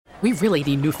We really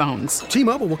need new phones.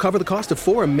 T-Mobile will cover the cost of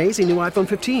 4 amazing new iPhone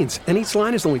 15s, and each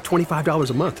line is only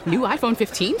 $25 a month. New iPhone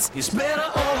 15s? It's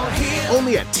better over here.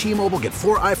 Only at T-Mobile, get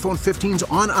 4 iPhone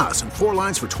 15s on us and 4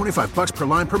 lines for $25 per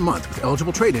line per month with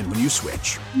eligible trade-in when you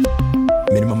switch.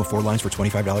 Minimum of 4 lines for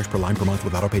 $25 per line per month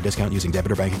with autopay discount using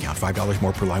debit or bank account. $5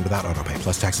 more per line without autopay,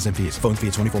 plus taxes and fees. Phone fee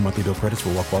at 24 monthly bill credits for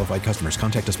well-qualified customers.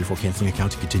 Contact us before canceling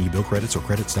account to continue bill credits or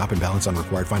credit stop and balance on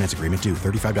required finance agreement due.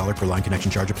 $35 per line connection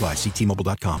charge applies. See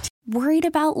T-Mobile.com. Worried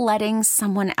about letting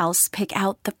someone else pick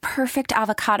out the perfect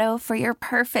avocado for your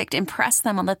perfect impress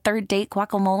them on the third date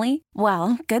guacamole?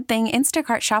 Well, good thing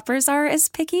Instacart shoppers are as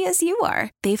picky as you are.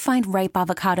 They find ripe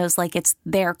avocados like it's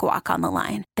their guac on the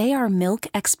line. They are milk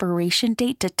expiration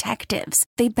date detectives.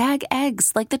 They bag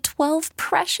eggs like the 12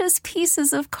 precious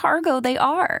pieces of cargo they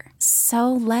are.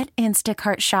 So let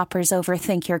Instacart shoppers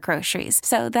overthink your groceries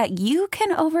so that you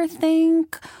can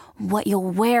overthink what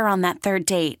you'll wear on that third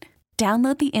date.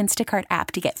 Download the Instacart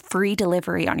app to get free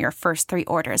delivery on your first 3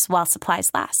 orders while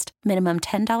supplies last. Minimum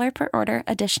 $10 per order.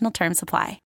 Additional terms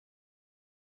apply.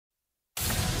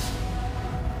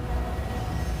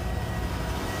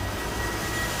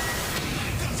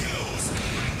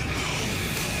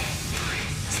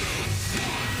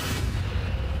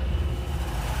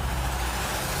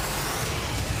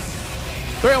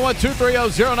 Three zero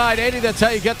 230 That's how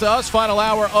you get to us. Final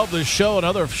hour of the show.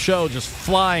 Another show just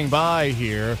flying by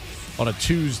here on a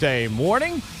Tuesday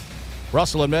morning.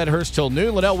 Russell and Medhurst till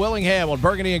noon. Linnell Willingham on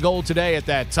Burgundy and Gold today at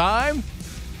that time.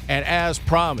 And as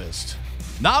promised,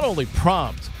 not only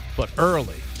prompt, but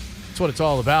early. That's what it's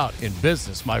all about in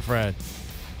business, my friend.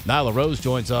 Nyla Rose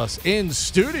joins us in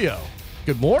studio.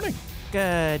 Good morning.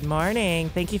 Good morning.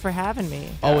 Thank you for having me.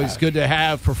 Always good to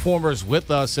have performers with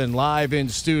us and live in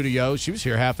studio. She was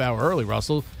here a half hour early,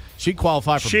 Russell. She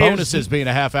qualified for bonuses being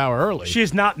a half hour early.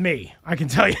 She's not me. I can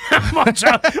tell you that much.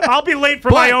 I'll be late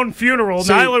for my own funeral.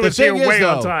 See, Nyla was here way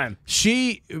on time.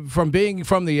 She, from being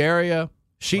from the area,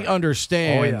 she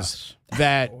understands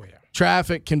that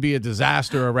traffic can be a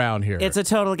disaster around here. It's a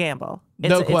total gamble.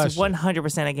 No question. It's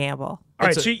 100% a gamble. All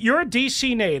right, so you're a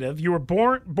D.C. native. You were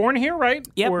born here, right?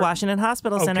 Yep, Washington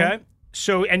Hospital Center. Okay.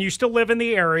 So, and you still live in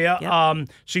the area. Yep.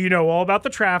 So you know all about the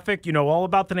traffic. You know all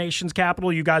about the nation's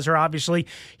capital. You guys are obviously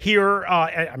here.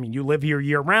 I mean, you live here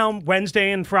year-round,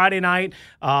 Wednesday and Friday night.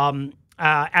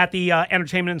 At the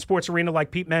Entertainment and Sports Arena, like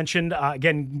Pete mentioned.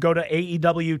 Again, go to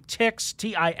AEWTix,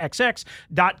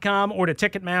 TIXX.com, or to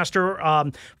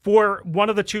Ticketmaster for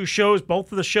one of the two shows.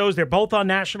 Both of the shows, they're both on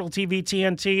national TV,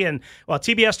 TNT, and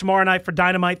TBS tomorrow night for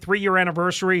Dynamite, 3-year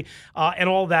anniversary, and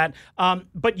all that.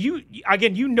 But you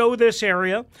know this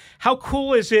area. How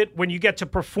cool is it when you get to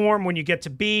perform, when you get to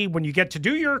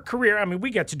do your career? I mean, we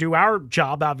get to do our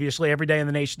job, obviously, every day in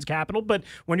the nation's capital, but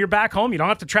when you're back home, you don't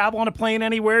have to travel on a plane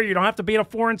anywhere. You don't have to be in a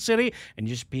foreign city, and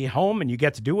you just be home and you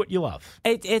get to do what you love.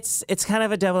 It's kind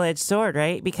of a double-edged sword,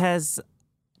 right? Because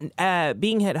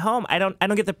being at home, I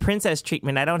don't get the princess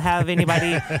treatment. I don't have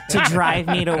anybody to drive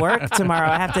me to work tomorrow.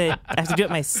 I have to do it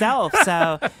myself.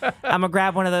 So I'm gonna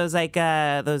grab one of those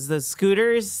those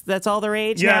scooters. That's all the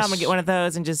rage now. I'm gonna get one of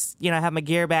those and just have my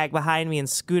gear bag behind me and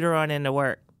scooter on into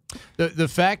work. The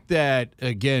fact that,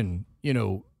 again,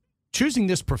 choosing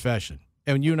this profession.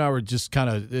 And you and I were just kind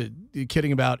of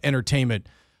kidding about entertainment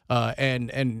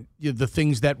and the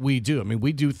things that we do. I mean,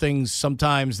 we do things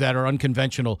sometimes that are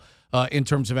unconventional in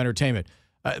terms of entertainment.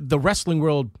 The wrestling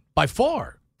world, by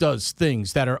far, does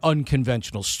things that are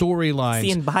unconventional, storylines.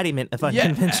 It's the embodiment of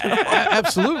unconventional. Yeah,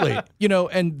 absolutely.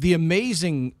 And the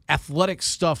amazing athletic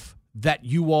stuff that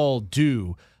you all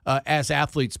do as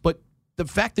athletes. But the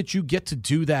fact that you get to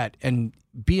do that and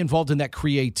be involved in that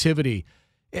creativity,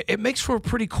 it makes for a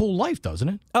pretty cool life, doesn't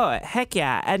it? Oh, heck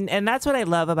yeah. And that's what I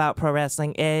love about pro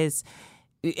wrestling is,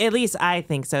 at least I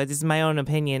think so, this is my own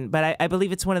opinion, but I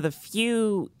believe it's one of the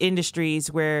few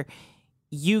industries where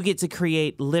you get to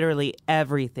create literally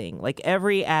everything, like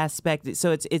every aspect.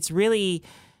 So it's really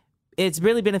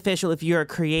beneficial if you're a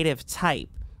creative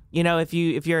type. If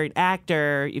you're an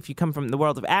actor, if you come from the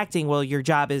world of acting, well, your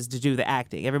job is to do the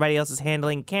acting. Everybody else is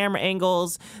handling camera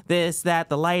angles, this, that,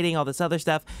 the lighting, all this other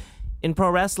stuff. In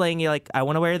pro wrestling, you're like, I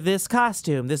want to wear this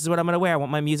costume. This is what I'm going to wear. I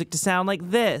want my music to sound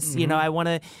like this. Mm-hmm. I want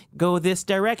to go this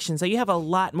direction. So you have a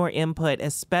lot more input,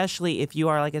 especially if you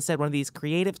are, like I said, one of these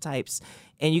creative types,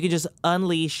 and you can just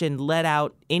unleash and let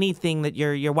out anything that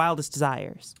your wildest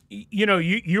desires.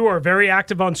 You are very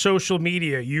active on social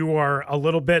media. You are a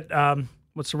little bit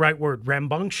what's the right word?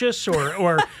 Rambunctious,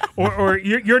 or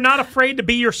you're not afraid to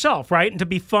be yourself, right? And to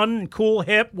be fun and cool,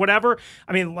 hip, whatever.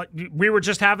 I mean, like, we were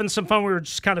just having some fun. We were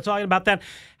just kind of talking about that.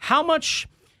 How much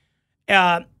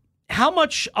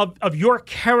of your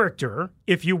character,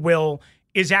 if you will,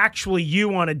 is actually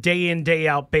you on a day in, day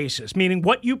out basis, meaning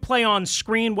what you play on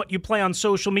screen, what you play on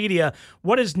social media.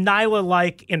 What is Nyla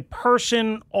like in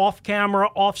person, off camera,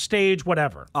 off stage,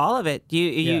 whatever? All of it.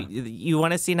 You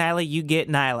want to see Nyla, you get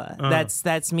Nyla.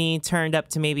 That's me turned up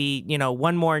to maybe,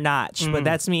 one more notch, but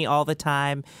that's me all the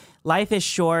time. Life is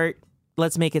short.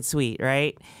 Let's make it sweet,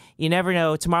 right? You never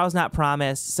know. Tomorrow's not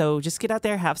promised. So just get out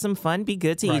there, have some fun, be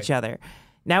good to each other.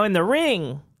 Now in the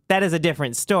ring, that is a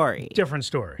different story. Different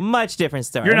story. Much different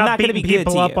story. You're not going to beating be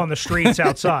people up on the streets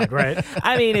outside, right?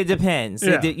 I mean, it depends.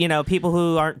 Yeah. People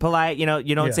who aren't polite, you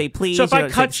don't say please, so if you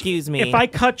don't say excuse me. If I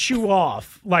cut you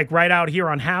off, like right out here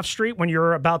on Half Street when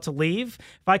you're about to leave,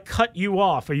 if I cut you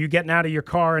off, are you getting out of your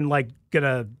car and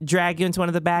gonna drag you into one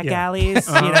of the back alleys,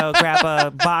 grab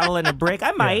a bottle and a brick?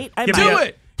 I might. Do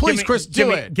it. Please, Chris,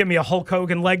 do it. Give me a Hulk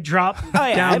Hogan leg drop. Oh,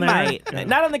 yeah, down I there. might. Yeah.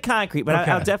 Not on the concrete, but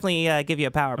I'll definitely give you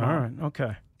a power bomb. All right,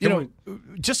 okay.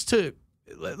 Just to,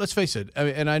 let's face it,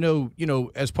 and I know,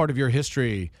 as part of your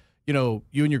history, you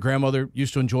and your grandmother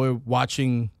used to enjoy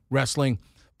watching wrestling,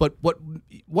 but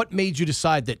what made you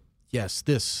decide that, yes,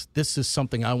 this is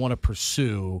something I want to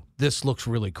pursue, this looks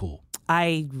really cool?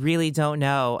 I really don't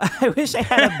know. I wish I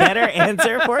had a better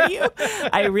answer for you.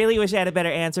 I really wish I had a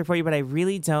better answer for you, but I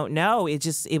really don't know. It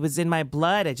was in my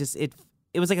blood. It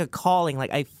was like a calling.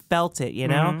 Like I felt it,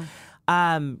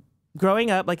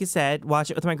 Growing up, like you said, watch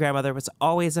it with my grandmother, was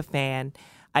always a fan.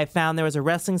 I found there was a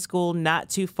wrestling school not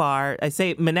too far. I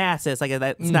say Manassas, like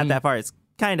that's not that far. It's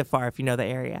kind of far if you know the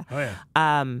area. Oh,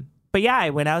 yeah. But yeah, I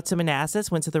went out to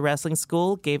Manassas, went to the wrestling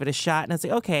school, gave it a shot, and I was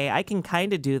like, okay, I can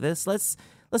kind of do this. Let's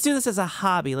do this as a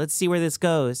hobby. Let's see where this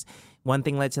goes. One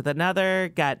thing led to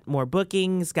another, got more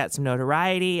bookings, got some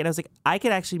notoriety, and I was like, I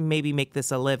could actually maybe make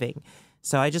this a living.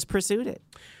 So I just pursued it.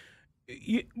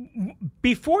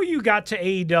 Before you got to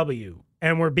AEW,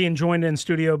 and we're being joined in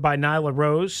studio by Nyla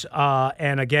Rose,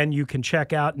 and again, you can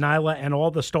check out Nyla and all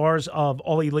the stars of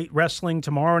All Elite Wrestling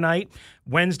tomorrow night,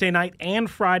 Wednesday night, and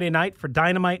Friday night for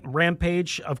Dynamite and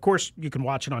Rampage. Of course, you can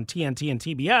watch it on TNT and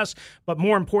TBS, but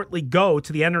more importantly, go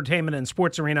to the Entertainment and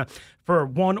Sports Arena for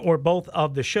one or both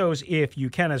of the shows if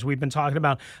you can, as we've been talking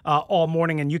about all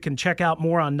morning. And you can check out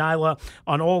more on Nyla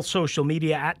on all social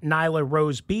media at Nyla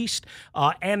Rose Beast,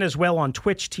 and as well on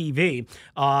Twitch TV,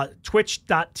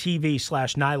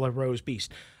 twitch.tv/Nyla Rose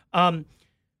Beast.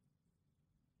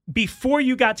 Before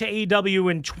you got to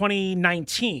AEW in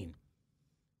 2019,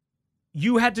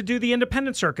 you had to do the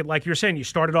independent circuit, like you're saying. You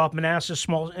started off Manassas,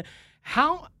 small.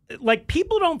 How,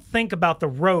 people don't think about the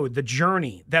road, the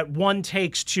journey that one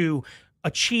takes to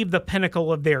achieve the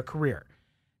pinnacle of their career.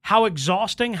 How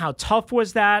exhausting, how tough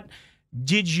was that?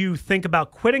 Did you think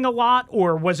about quitting a lot,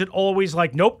 or was it always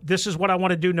like, nope, this is what I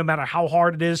want to do no matter how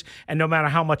hard it is and no matter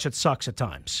how much it sucks at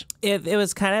times? It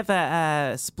was kind of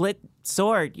a split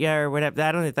sword, or whatever.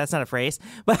 I don't think that's not a phrase,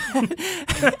 but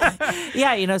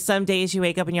yeah, some days you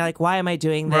wake up and you're like, why am I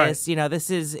doing this? Right.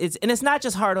 It's not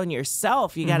just hard on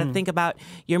yourself. You got to think about,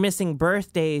 you're missing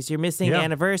birthdays, you're missing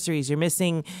anniversaries, you're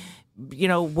missing,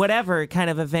 whatever kind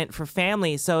of event for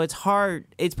family. So it's hard.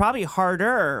 It's probably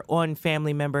harder on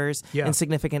family members and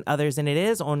significant others than it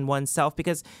is on oneself,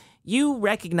 because you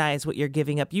recognize what you're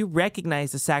giving up. You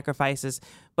recognize the sacrifices,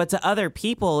 but to other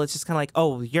people, it's just kind of like,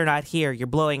 oh, you're not here. You're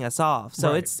blowing us off.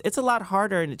 So it's a lot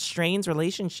harder, and it strains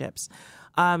relationships.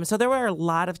 So there were a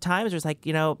lot of times where it's like,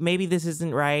 maybe this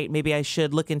isn't right. Maybe I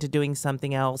should look into doing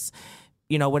something else,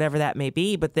 whatever that may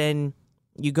be. But then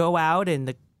you go out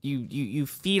and you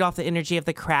feed off the energy of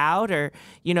the crowd, or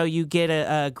you get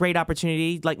a great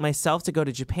opportunity like myself to go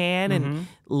to Japan and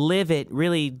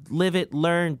really live it,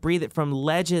 learn, breathe it from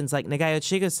legends like Nagayo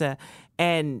Chigusa,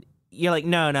 and you're like,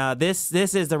 no, this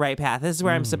is the right path. This is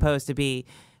where I'm supposed to be.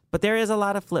 But there is a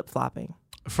lot of flip-flopping.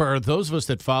 For those of us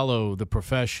that follow the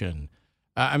profession,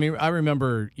 I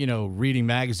remember reading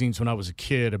magazines when I was a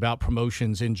kid about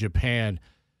promotions in Japan.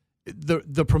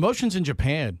 The promotions in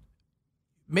Japan,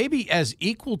 maybe as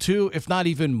equal to, if not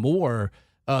even more,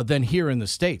 than here in the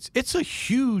States. It's a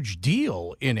huge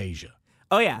deal in Asia.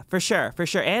 Oh, yeah, for sure.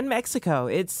 And Mexico,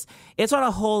 it's on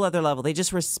a whole other level. They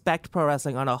just respect pro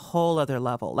wrestling on a whole other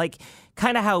level. Like,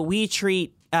 kind of how we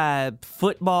treat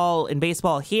football and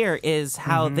baseball here is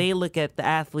how they look at the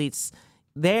athletes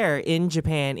there in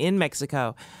Japan, in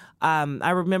Mexico. I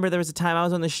remember there was a time I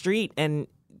was on the street, and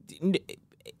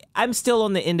I'm still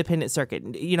on the independent circuit.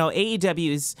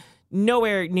 AEW is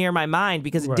nowhere near my mind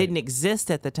because it didn't exist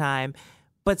at the time.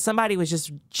 But somebody was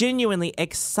just genuinely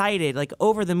excited, like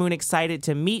over the moon excited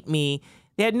to meet me.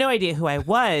 They had no idea who I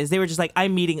was. They were just like,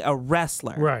 I'm meeting a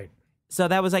wrestler. Right. So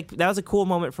that was a cool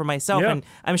moment for myself, and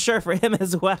I'm sure for him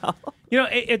as well.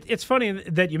 It's funny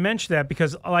that you mentioned that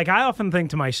because, like, I often think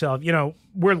to myself,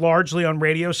 we're largely on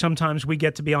radio. Sometimes we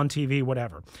get to be on TV,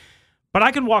 whatever. But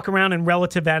I can walk around in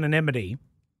relative anonymity,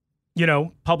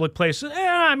 public places.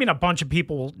 A bunch of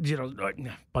people,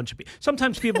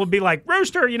 Sometimes people would be like,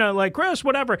 Rooster, like Chris,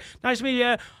 whatever. Nice to meet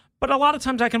you. But a lot of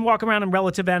times I can walk around in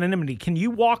relative anonymity. Can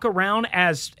you walk around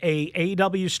as a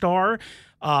AEW star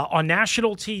on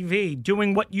national TV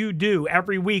doing what you do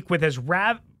every week with as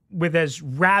rabid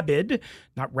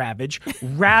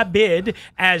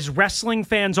as wrestling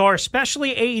fans are,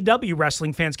 especially AEW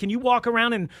wrestling fans? Can you walk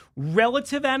around in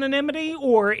relative anonymity,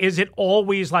 or is it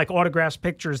always like autographs,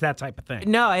 pictures, that type of thing?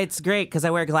 No, it's great because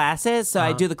I wear glasses, so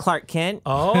I do the Clark Kent.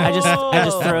 Oh, I just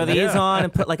throw these on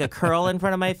and put like a curl in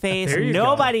front of my face.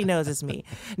 Nobody knows it's me.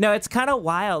 No, it's kind of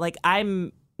wild. Like,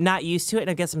 I'm not used to it, and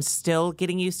I guess I'm still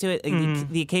getting used to it.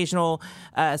 The occasional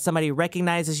somebody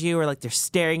recognizes you, or like they're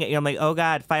staring at you. I'm like, oh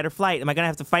God, fight or flight. Am I gonna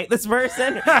have to fight this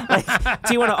person? Like,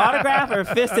 do you want an autograph or a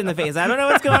fist in the face? I don't know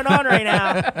what's going on right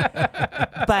now.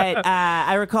 But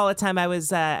I recall a time I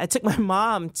took my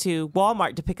mom to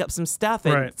Walmart to pick up some stuff,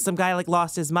 and some guy like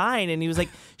lost his mind, and he was like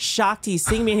shocked he's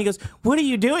seeing me, and he goes, "What are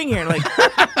you doing here?" And I'm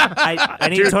like, I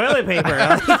need toilet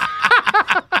paper.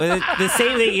 The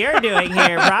same thing you're doing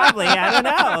here, probably. I don't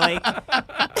know. Like,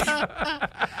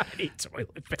 I need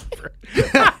toilet paper.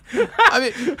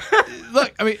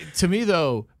 To me,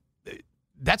 though,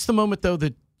 that's the moment, though,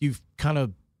 that you've kind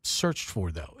of searched for,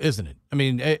 though, isn't it?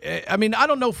 I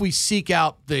don't know if we seek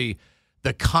out the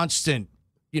constant,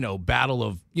 battle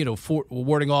of,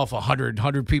 warding off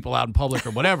 100 people out in public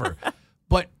or whatever.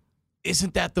 But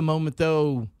isn't that the moment,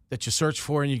 though, that you search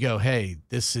for and you go, hey,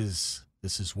 this is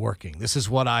working. This is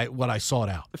what I sought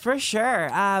out. For sure.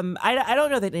 I don't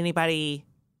know that anybody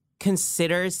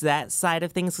considers that side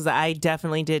of things, because I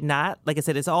definitely did not. Like I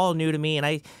said, it's all new to me,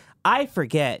 and I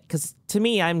forget, because to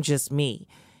me, I'm just me.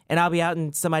 And I'll be out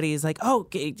and somebody's like, oh,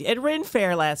 at Ren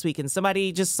Fair last week, and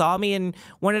somebody just saw me and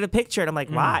wanted a picture. And I'm like,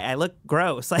 why? I look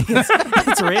gross. Like,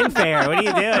 it's Ren Fair. What are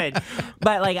you doing?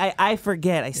 But like, I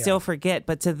forget. I still forget.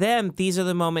 But to them, these are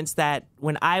the moments that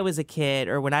when I was a kid,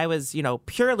 or when I was,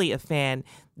 purely a fan,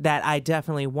 that I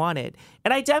definitely wanted.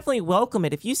 And I definitely welcome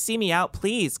it. If you see me out,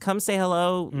 please come say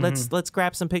hello. Let's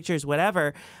grab some pictures,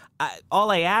 whatever. All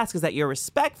I ask is that you're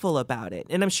respectful about it.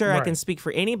 And I'm sure I can speak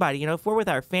for anybody. If we're with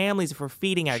our families, if we're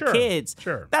feeding our kids,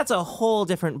 that's a whole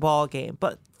different ball game.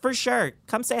 But for sure,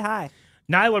 come say hi.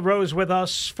 Nyla Rose with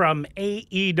us from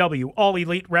AEW, All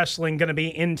Elite Wrestling, going to be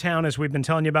in town, as we've been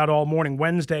telling you about all morning,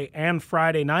 Wednesday and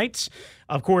Friday nights.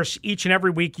 Of course, each and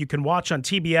every week you can watch on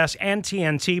TBS and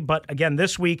TNT. But again,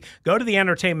 this week, go to the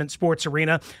Entertainment Sports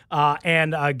Arena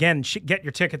and again, get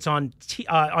your tickets on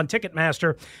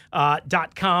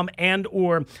Ticketmaster.com and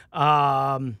or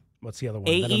what's the other one?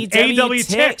 AEW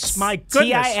Tix. My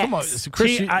goodness. Come on,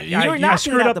 Chris, you're not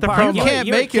screwed up the promo. You can't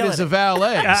make it as a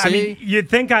valet. You'd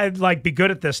think I'd be good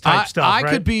at this type stuff, I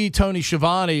right? could be Tony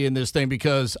Schiavone in this thing,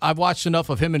 because I've watched enough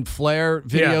of him and Flair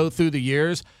video through the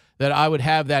years that I would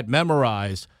have that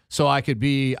memorized. So I could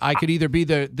either be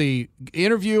the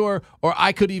interviewer, or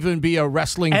I could even be a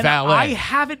wrestling valet. I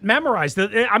have it memorized.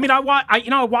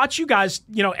 I watch you guys,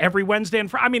 every Wednesday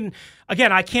and Friday.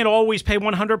 Again, I can't always pay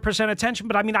 100% attention,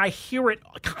 but I hear it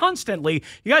constantly.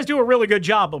 You guys do a really good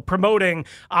job of promoting,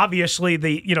 obviously,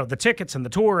 the tickets and the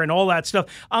tour and all that stuff.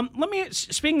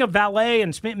 Speaking of valet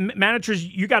and managers,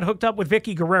 you got hooked up with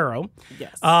Vicky Guerrero.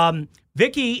 Yes.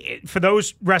 Vicky, for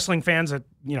those wrestling fans that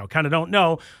kind of don't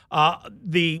know,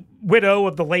 the widow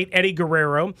of the late Eddie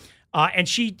Guerrero, and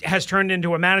she has turned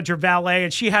into a manager valet,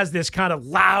 and she has this kind of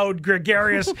loud,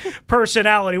 gregarious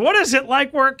personality. What is it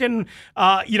like working,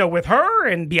 with her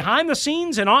and behind the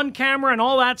scenes and on camera and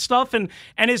all that stuff? And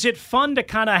is it fun to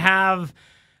kind of have,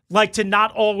 like, to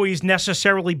not always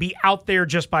necessarily be out there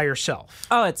just by yourself?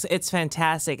 Oh, it's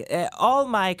fantastic. All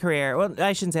my career, well,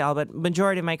 I shouldn't say all, but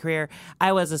majority of my career,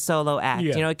 I was a solo act.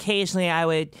 Yeah. Occasionally I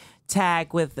would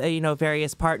tag with,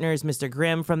 various partners, Mr.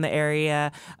 Grimm from the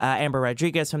area, Amber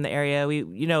Rodriguez from the area. We,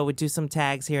 would do some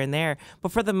tags here and there.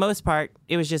 But for the most part,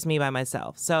 it was just me by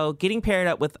myself. So getting paired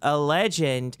up with a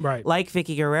legend like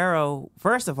Vicky Guerrero,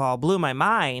 first of all, blew my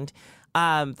mind.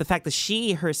 The fact that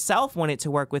she herself wanted to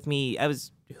work with me,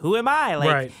 who am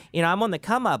I? I'm on the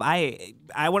come up. I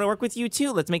want to work with you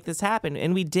too. Let's make this happen.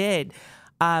 And we did.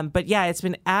 But yeah, it's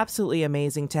been absolutely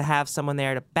amazing to have someone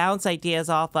there to bounce ideas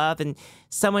off of, and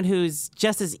someone who's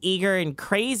just as eager and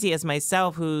crazy as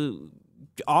myself, who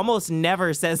almost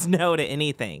never says no to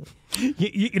anything.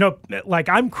 Like,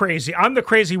 I'm crazy. I'm the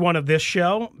crazy one of this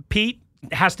show. Pete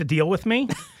has to deal with me.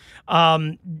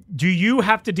 Do you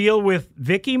have to deal with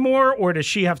Vicky more, or does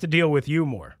she have to deal with you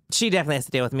more? She definitely has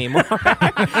to deal with me more.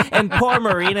 And poor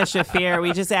Marina Shafir,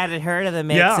 we just added her to the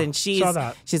mix, and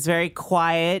she's very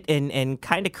quiet and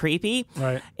kind of creepy,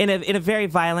 right? In a very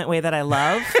violent way that I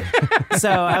love. So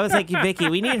I was like, Vicky,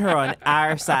 we need her on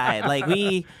our side. Like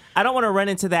I don't want to run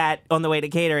into that on the way to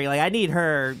catering. Like I need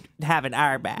her having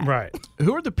our back. Right.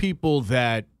 Who are the people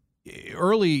that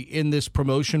early in this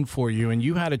promotion for you, and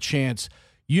you had a chance?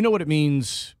 You know what it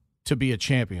means to be a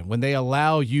champion. When they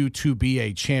allow you to be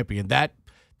a champion, that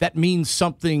means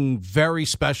something very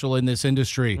special in this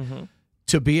industry. Mm-hmm.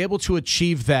 To be able to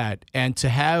achieve that and to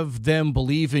have them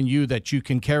believe in you that you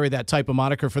can carry that type of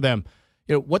moniker for them,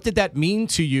 what did that mean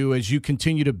to you as you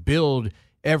continue to build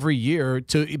every year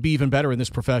to be even better in this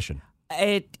profession?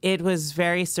 It was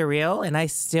very surreal, and I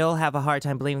still have a hard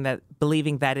time believing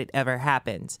that it ever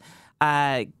happened.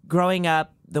 Growing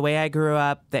up, the way I grew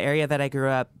up, the area that I grew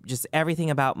up, just everything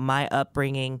about my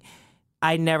upbringing,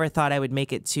 I never thought I would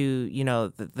make it to,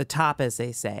 the top, as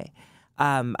they say.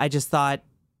 I just thought,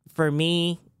 for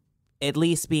me, at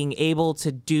least being able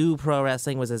to do pro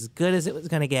wrestling was as good as it was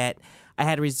going to get. I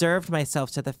had reserved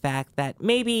myself to the fact that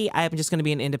maybe I'm just going to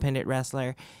be an independent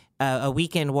wrestler, a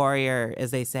weekend warrior,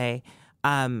 as they say.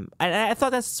 I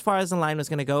thought that's as far as the line was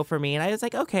going to go for me. And I was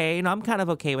like, okay, I'm kind of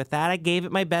okay with that. I gave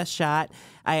it my best shot.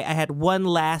 I had one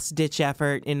last ditch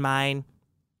effort in mind.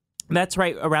 That's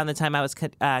right around the time I was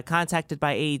contacted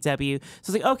by AEW.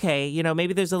 So I was like, okay,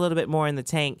 maybe there's a little bit more in the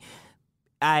tank.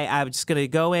 I'm just going to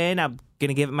go in. I'm going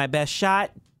to give it my best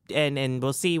shot, and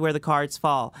we'll see where the cards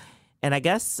fall. And I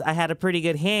guess I had a pretty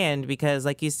good hand because,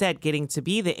 like you said, getting to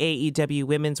be the AEW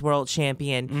Women's World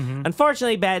Champion. Mm-hmm.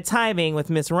 Unfortunately, bad timing with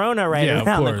Miss Rona around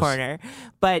the corner.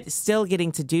 But still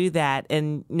getting to do that.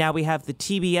 And now we have the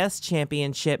TBS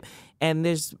Championship. And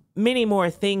there's many more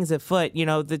things afoot.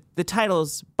 The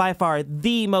title's by far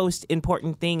the most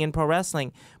important thing in pro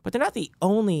wrestling. But they're not the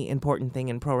only important thing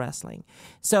in pro wrestling.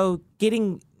 So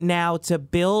getting now to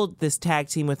build this tag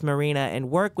team with Marina and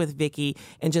work with Vicky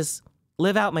and just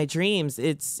live out my dreams,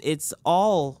 it's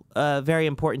all very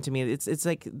important to me. It's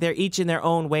like they're each in their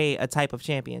own way a type of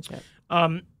championship.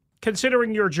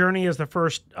 Considering your journey as the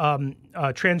first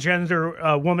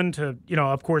transgender woman to,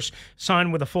 of course,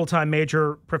 sign with a full-time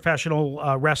major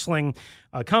professional wrestling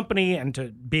company and to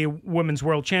be a women's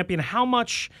world champion, how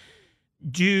much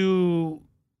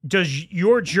does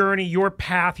your journey, your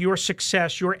path, your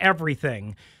success, your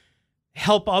everything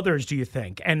help others, do you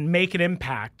think, and make an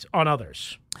impact on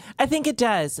others? I think it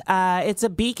does. It's a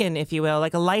beacon, if you will,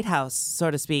 like a lighthouse,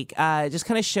 so to speak. It just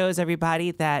kind of shows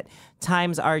everybody that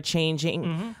times are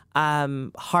changing,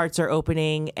 hearts are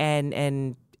opening,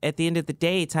 and at the end of the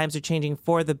day, times are changing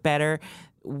for the better.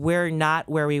 We're not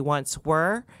where we once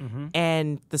were,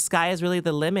 and the sky is really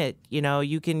the limit.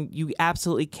 You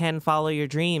absolutely can follow your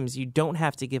dreams. You don't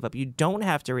have to give up. You don't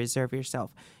have to reserve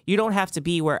yourself. You don't have to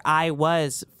be where I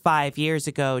was 5 years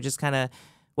ago, just kind of,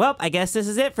 well, I guess this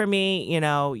is it for me.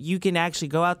 You can actually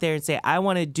go out there and say, I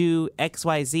want to do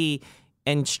XYZ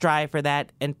and strive for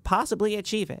that and possibly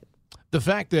achieve it. The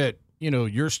fact that,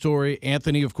 your story,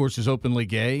 Anthony, of course, is openly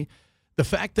gay. The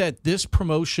fact that this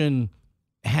promotion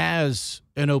has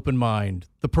an open mind,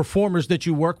 the performers that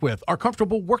you work with are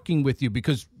comfortable working with you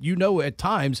because at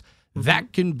times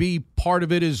that can be part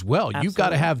of it as well. Absolutely. You've got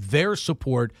to have their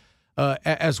support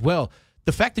as well.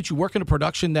 The fact that you work in a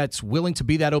production that's willing to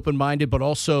be that open-minded, but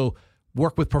also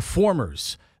work with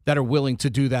performers that are willing to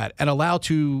do that and allow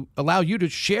you to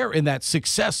share in that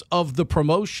success of the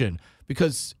promotion,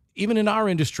 because even in our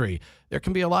industry, there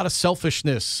can be a lot of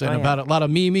selfishness and about a lot of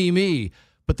me.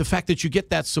 But the fact that you get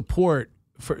that support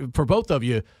for both of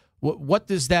you, what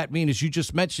does that mean? As you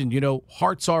just mentioned,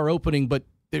 hearts are opening, but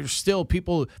there's still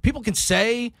people can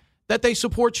say that they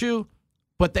support you,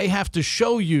 but they have to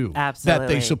show you that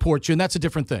they support you, and that's a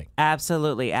different thing.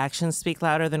 Absolutely. Actions speak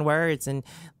louder than words, and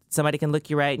somebody can look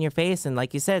you right in your face and,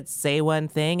 like you said, say one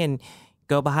thing and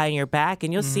go behind your back,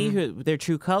 and you'll see their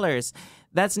true colors.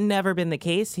 That's never been the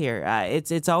case here.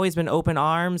 It's always been open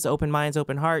arms, open minds,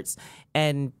 open hearts,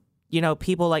 and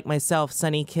people like myself,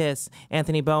 Sonny Kiss,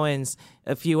 Anthony Bowens,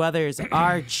 a few others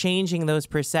are changing those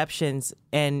perceptions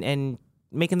and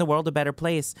making the world a better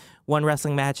place, one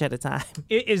wrestling match at a time.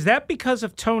 Is that because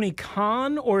of Tony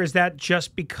Khan, or is that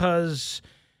just because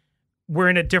we're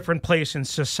in a different place in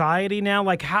society now?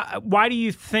 Like, why do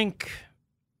you think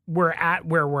we're at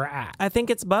where we're at? I think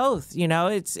it's both.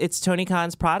 It's Tony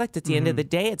Khan's product. At the end of the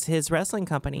day, it's his wrestling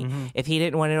company. If he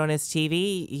didn't want it on his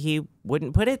TV, he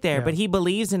wouldn't put it there. Yeah. But he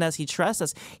believes in us. He trusts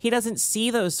us. He doesn't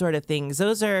see those sort of things.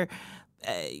 Those are,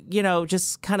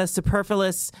 just kind of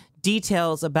superfluous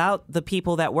details about the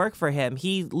people that work for him.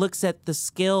 He looks at the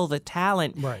skill, the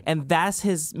talent, Right. and that's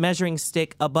his measuring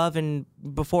stick above and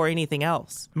before anything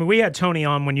else. I mean, we had Tony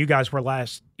on when you guys were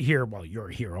last here. Well, you're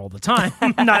here all the time.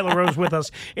 Nyla Rose with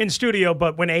us in studio,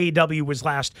 but when AEW was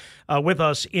last with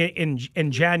us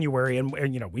in January, and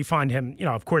we find him.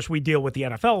 Of course, we deal with the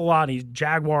NFL a lot. He's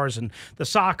Jaguars and the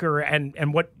soccer,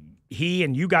 and what he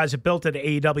and you guys have built at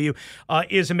AEW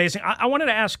is amazing. I wanted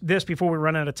to ask this before we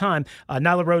run out of time.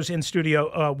 Nyla Rose in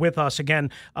studio with us again.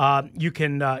 You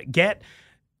can get.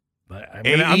 I'm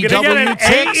gonna get it.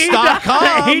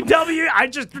 AEWTix.com. AEW. I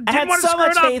just didn't I had want to so screw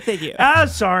much it up. faith in you.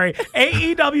 Sorry.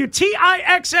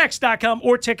 AEWTIXX.com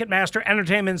or Ticketmaster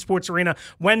Entertainment and Sports Arena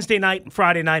Wednesday night and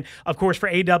Friday night. Of course, for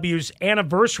AEW's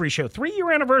anniversary show,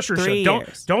 3-year anniversary 3 show.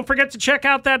 years. Don't forget to check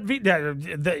out that.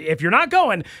 If you're not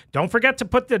going, don't forget to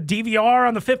put the DVR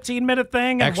on the 15-minute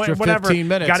thing. And Extra whatever. 15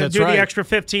 minutes, Got to that's do right. the extra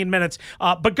 15 minutes.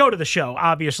 But go to the show,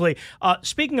 obviously.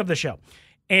 Speaking of the show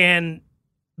and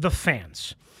the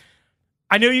fans.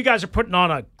 I know you guys are putting on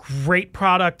a great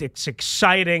product. It's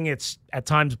exciting. It's at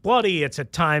times bloody. It's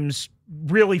at times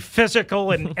really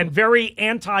physical and very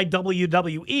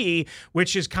anti-WWE,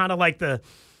 which is kind of like the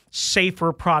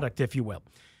safer product, if you will.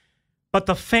 But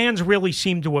the fans really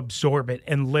seem to absorb it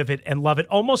and live it and love it,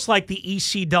 almost like the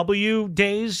ECW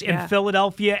days in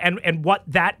Philadelphia and what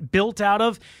that built out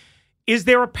of. Is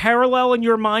there a parallel in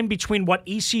your mind between what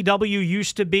ECW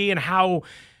used to be and how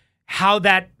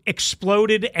that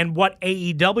exploded and what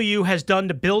AEW has done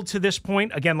to build to this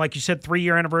point? Again, like you said,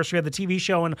 3-year anniversary of the TV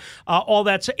show and all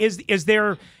that. Is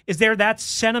there that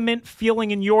sentiment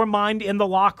feeling in your mind in the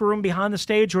locker room behind the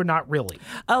stage, or not really?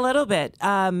 A little bit.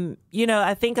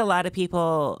 I think a lot of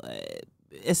people,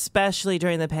 especially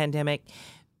during the pandemic,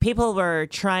 people were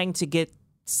trying to get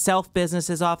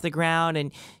self-businesses off the ground,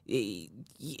 and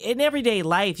in everyday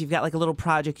life, you've got like a little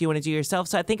project you want to do yourself.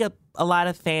 So I think a lot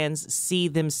of fans see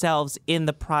themselves in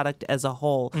the product as a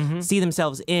whole, see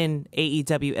themselves in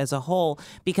AEW as a whole,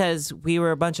 because we were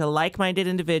a bunch of like-minded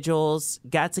individuals,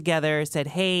 got together, said,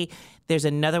 hey, there's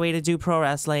another way to do pro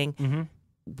wrestling.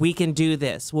 We can do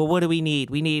this. Well, what do we need?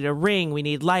 We need a ring. We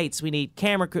need lights. We need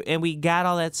camera crew. And we got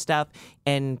all that stuff,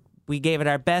 and we gave it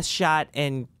our best shot,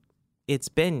 and it's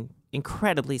been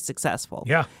incredibly successful.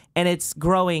 Yeah. And it's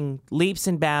growing leaps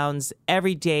and bounds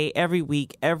every day, every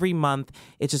week, every month.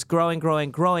 It's just growing, growing,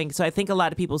 growing. So I think a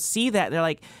lot of people see that and they're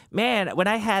like, man, when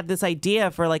I had this idea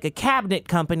for like a cabinet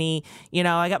company,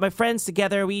 I got my friends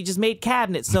together, we just made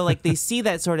cabinets. So like they see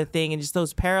that sort of thing, and just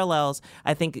those parallels,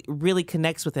 I think really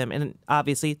connects with them. And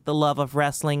obviously the love of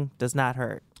wrestling does not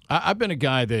hurt. I've been a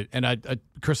guy that, and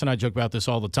Chris and I joke about this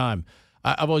all the time.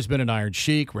 I've always been an Iron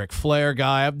Sheik, Ric Flair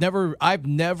guy. I've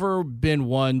never been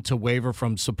one to waver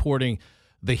from supporting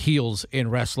the heels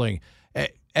in wrestling.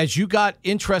 As you got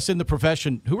interested in the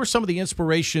profession, who were some of the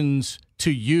inspirations to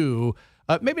you?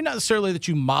 Maybe not necessarily that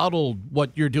you modeled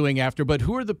what you're doing after, but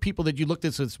who are the people that you looked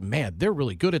at and said, man, they're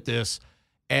really good at this,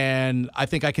 and I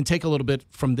think I can take a little bit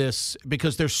from this,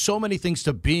 because there's so many things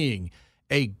to being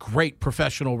a great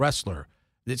professional wrestler.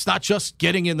 It's not just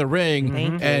getting in the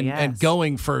ring and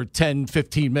going for 10,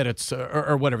 15 minutes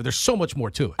or whatever. There's so much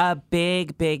more to it. A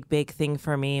big, big, big thing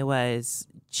for me was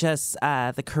just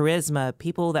the charisma,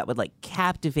 people that would like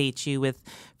captivate you with,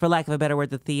 for lack of a better word,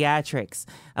 the theatrics.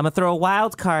 I'm going to throw a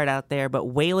wild card out there, but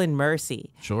Waylon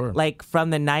Mercy. Sure. Like from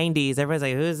the 90s, everyone's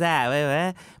like, who's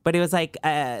that? But it was like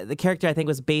the character I think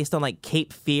was based on like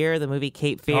Cape Fear, the movie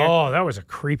Cape Fear. Oh, that was a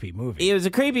creepy movie. It was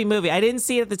a creepy movie. I didn't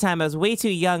see it at the time. I was way too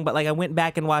young, but like I went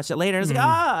back and watched it later. And I was like,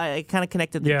 I kind of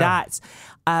connected the dots.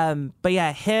 But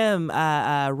yeah, him,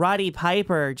 Roddy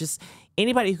Piper, just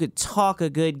anybody who could talk a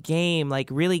good game, like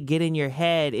really get in your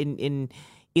head and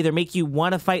either make you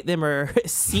want to fight them or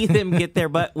see them get their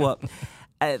butt whooped.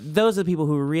 Those are the people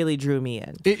who really drew me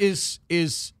in. Is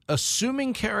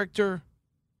assuming character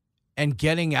and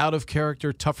getting out of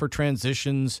character tougher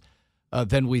transitions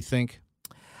than we think?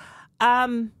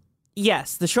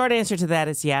 Yes. The short answer to that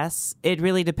is yes. It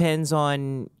really depends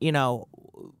on,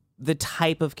 the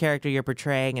type of character you're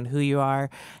portraying and who you are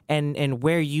and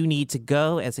where you need to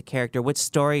go as a character, which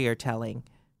story you're telling.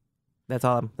 That's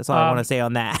all I want to say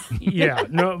on that. Yeah.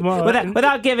 No, well,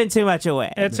 without giving too much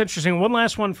away. It's interesting. One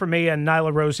last one for me and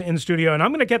Nyla Rose in studio, and I'm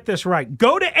going to get this right.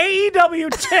 Go to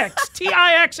AEWTix,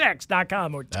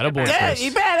 TIXX.com. Or yeah,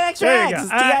 you bet, extra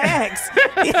X,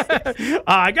 TIX.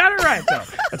 I got it right, though.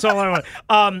 That's all I want.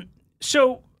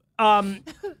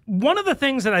 One of the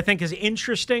things that I think is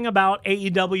interesting about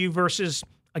AEW versus,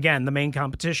 again, the main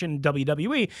competition,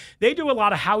 WWE, they do a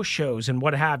lot of house shows and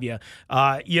what have you.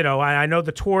 I know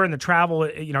the tour and the travel,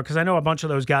 because I know a bunch of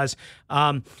those guys,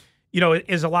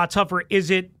 is a lot tougher.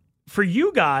 Is it for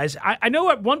you guys, I know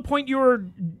at one point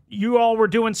you all were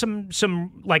doing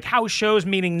some like house shows,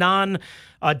 meaning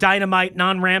non-Dynamite,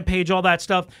 non-Rampage, all that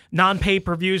stuff,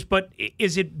 non-pay-per-views. But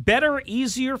is it better,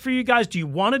 easier for you guys? Do you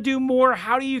want to do more?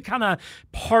 How do you kind of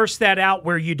parse that out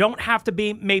where you don't have to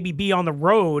be on the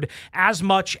road as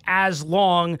much, as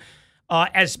long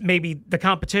as maybe the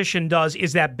competition does?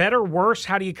 Is that better, worse?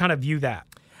 How do you kind of view that?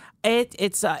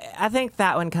 It's. I think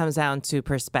that one comes down to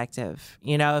perspective.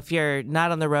 If you're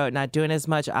not on the road, not doing as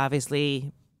much,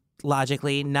 obviously,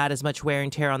 logically, not as much wear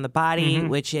and tear on the body,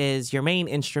 which is your main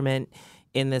instrument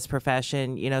in this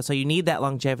profession. So you need that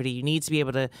longevity. You need to be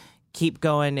able to keep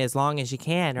going as long as you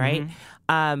can, right?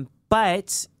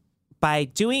 But by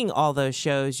doing all those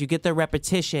shows, you get the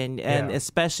repetition, and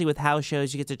especially with house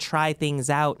shows, you get to try things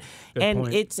out. Good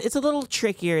point. It's a little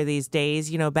trickier these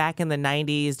days. Back in the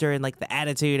 90s during like the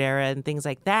Attitude Era and things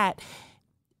like that,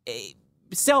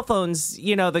 cell phones,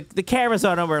 the cameras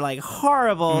on them were like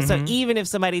horrible. So even if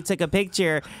somebody took a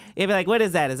picture, it'd be like, what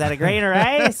is that? Is that a grain of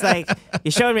rice? Like, you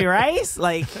showing me rice?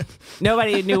 Like,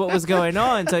 nobody knew what was going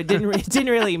on. So it didn't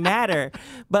really matter.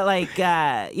 But like,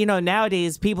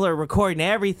 nowadays people are recording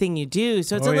everything you do.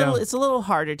 So it's a little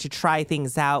harder to try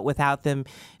things out without them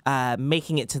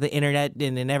making it to the internet,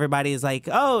 and then everybody's like,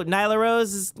 oh, Nyla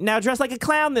Rose is now dressed like a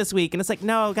clown this week. And it's like,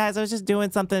 no, guys, I was just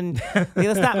doing something.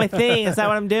 That's not my thing. That's not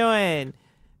what I'm doing.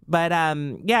 But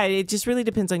it just really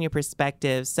depends on your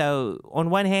perspective. So on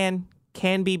one hand,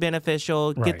 can be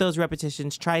beneficial, get those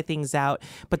repetitions, try things out.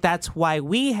 But that's why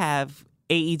we have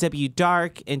AEW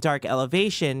Dark and Dark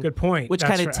Elevation. Good point. Which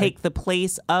kind of take the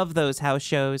place of those house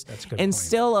shows and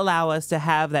still allow us to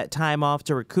have that time off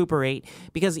to recuperate.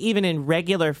 Because even in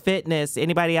regular fitness,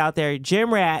 anybody out there,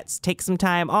 gym rats, take some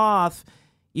time off.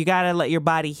 You got to let your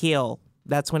body heal.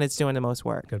 That's when it's doing the most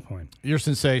work. Good point. You're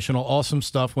sensational. Awesome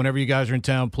stuff. Whenever you guys are in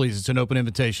town, please, it's an open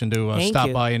invitation to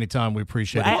stop by anytime. We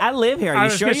apprate it. I live here. Are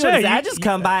you sure you want to? I just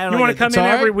come by. You want to come in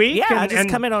every week? Yeah, I just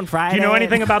come in on Friday. Do you know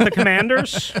anything about the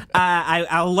Commanders?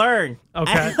 I'll learn.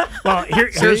 Okay. Well,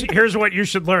 here's what you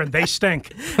should learn. They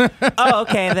stink. Oh,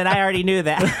 okay. Then I already knew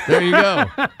that. There you go.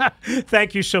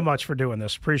 Thank you so much for doing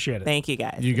this. Appreciate it. Thank you,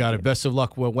 guys. You got it. Best of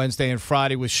luck with Wednesday and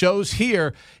Friday with shows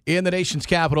here in the nation's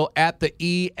capital at the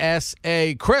ESA.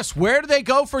 Chris, where do they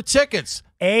go for tickets?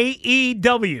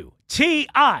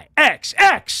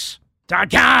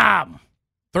 AEWTIXX.com.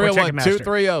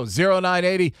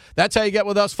 301-230-0980. That's how you get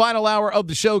with us. Final hour of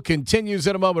the show continues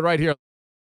in a moment right here.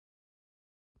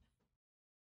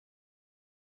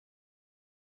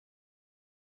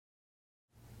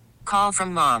 Call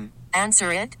from mom.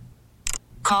 Answer it.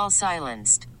 Call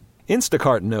silenced.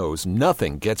 Instacart knows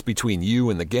nothing gets between you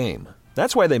and the game.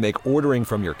 That's why they make ordering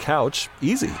from your couch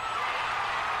easy.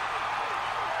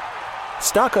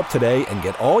 Stock up today and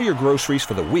get all your groceries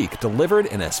for the week delivered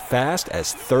in as fast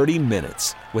as 30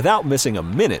 minutes without missing a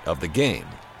minute of the game.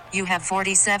 You have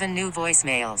 47 new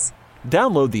voicemails.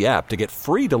 Download the app to get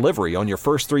free delivery on your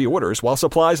first 3 orders while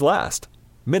supplies last.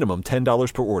 Minimum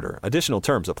 $10 per order. Additional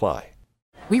terms apply.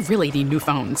 We really need new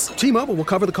phones. T-Mobile will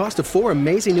cover the cost of 4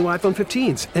 amazing new iPhone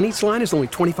 15s, and each line is only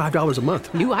 $25 a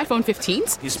month. New iPhone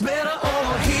 15s? It's better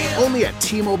over here. Only at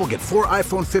T-Mobile, get 4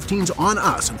 iPhone 15s on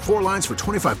us and 4 lines for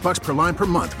 $25 per line per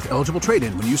month with eligible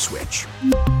trade-in when you switch.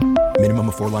 Minimum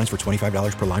of 4 lines for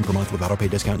 $25 per line per month with autopay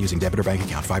discount using debit or bank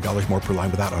account. $5 more per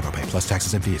line without autopay, plus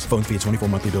taxes and fees. Phone fee at 24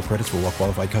 monthly bill credits for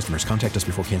well-qualified customers. Contact us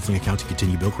before canceling account to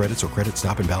continue bill credits or credit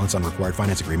stop and balance on required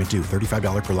finance agreement due.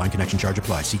 $35 per line connection charge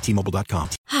applies. See T-Mobile.com.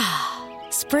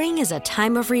 Spring is a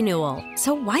time of renewal,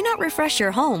 so why not refresh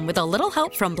your home with a little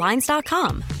help from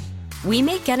Blinds.com? We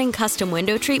make getting custom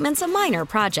window treatments a minor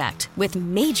project with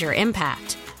major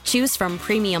impact. Choose from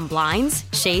premium blinds,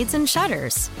 shades, and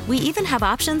shutters. We even have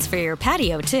options for your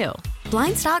patio, too.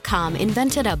 Blinds.com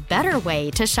invented a better way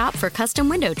to shop for custom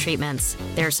window treatments.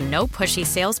 There's no pushy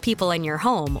salespeople in your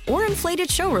home or inflated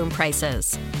showroom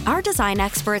prices. Our design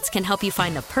experts can help you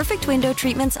find the perfect window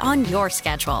treatments on your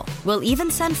schedule. We'll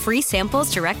even send free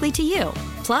samples directly to you.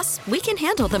 Plus, we can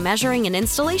handle the measuring and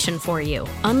installation for you.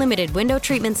 Unlimited window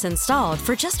treatments installed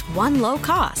for just one low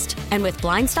cost. And with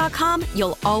Blinds.com,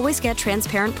 you'll always get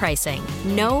transparent pricing.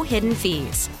 No hidden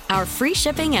fees. Our free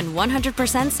shipping and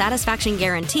 100% satisfaction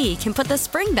guarantee can put the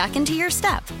spring back into your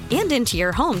step and into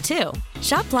your home, too.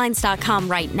 Shop Blinds.com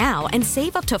right now and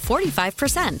save up to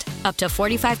 45%. Up to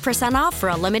 45% off for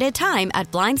a limited time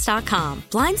at Blinds.com.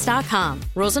 Blinds.com.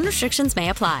 Rules and restrictions may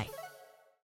apply.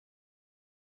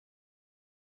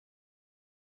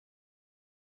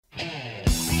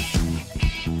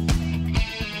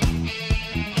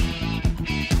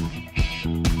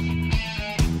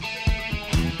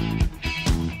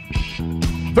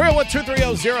 Three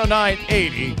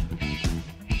 230-0980.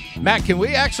 Matt, can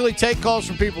we actually take calls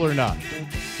from people or not?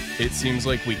 It seems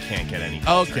like we can't get any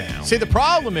calls Okay. right now. See, the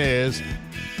problem is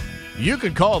you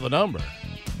could call the number,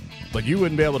 but you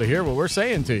wouldn't be able to hear what we're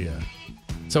saying to you.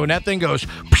 So when that thing goes,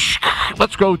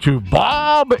 let's go to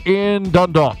Bob in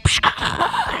Dundalk.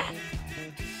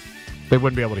 They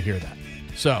wouldn't be able to hear that.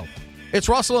 So it's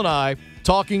Russell and I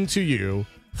talking to you.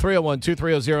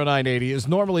 301-230-0980 is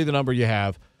normally the number you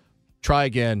have. Try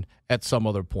again at some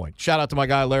other point. Shout out to my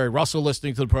guy Larry Russell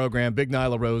listening to the program. Big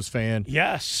Nyla Rose fan.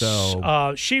 Yes.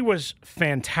 So she was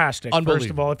fantastic. Unbelievable. First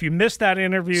of all, if you missed that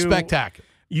interview, spectacular.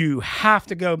 You have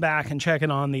to go back and check it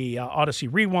on the Odyssey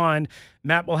Rewind.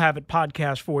 Matt will have it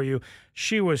podcast for you.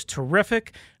 She was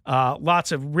terrific.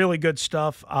 Lots of really good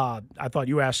stuff. I thought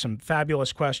you asked some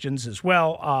fabulous questions as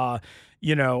well.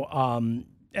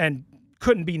 And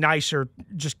couldn't be nicer.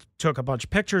 Just took a bunch of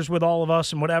pictures with all of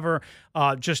us and whatever.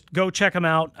 Just go check them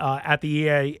out at the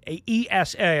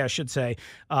ESA, I should say.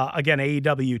 Again,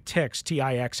 AEW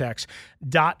Tix,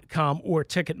 TIXX.com or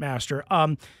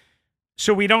Ticketmaster.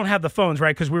 So we don't have the phones,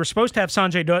 right? Because we were supposed to have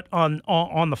Sanjay Dutt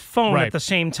on the phone right at the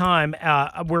same time.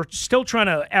 We're still trying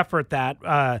to effort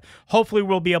that. Hopefully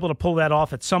we'll be able to pull that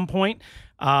off at some point.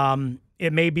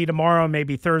 It may be tomorrow,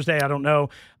 maybe Thursday. I don't know.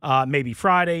 Maybe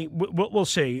Friday. We'll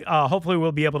see. Hopefully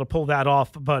we'll be able to pull that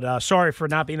off. But sorry for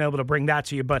not being able to bring that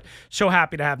to you. But so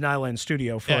happy to have Nyla in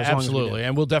studio for as long as we absolutely. did.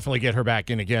 And we'll definitely get her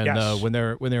back in again Yes. when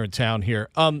they're in town here.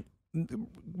 Want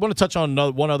to touch on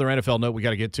one other NFL note we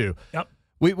got to get to. Yep.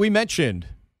 We mentioned,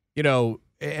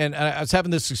 and I was having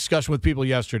this discussion with people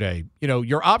yesterday.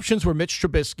 Your options were Mitch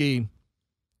Trubisky,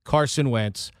 Carson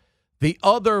Wentz. The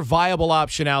other viable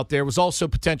option out there was also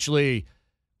potentially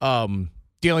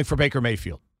dealing for Baker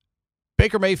Mayfield.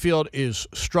 Baker Mayfield is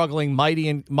struggling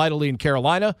mightily in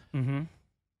Carolina. Mm-hmm.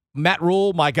 Matt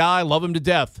Rule, my guy, love him to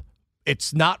death.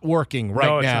 It's not working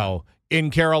right now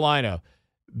in Carolina.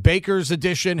 Baker's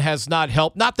addition has not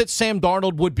helped. Not that Sam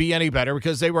Darnold would be any better,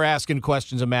 because they were asking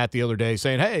questions of Matt the other day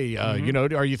saying, hey, are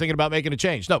you thinking about making a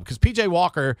change? No, because P.J.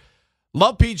 Walker,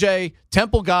 love P.J.,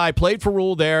 Temple guy, played for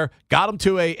Rule there, got him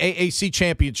to a AAC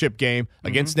championship game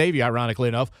against Navy, ironically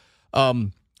enough.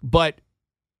 But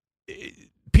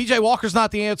P.J. Walker's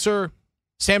not the answer.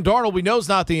 Sam Darnold, we know, is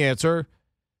not the answer.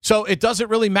 So it doesn't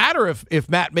really matter if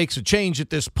Matt makes a change at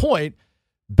this point.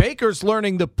 Baker's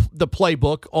learning the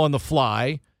playbook on the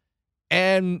fly,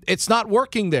 and it's not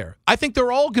working there. I think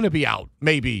they're all going to be out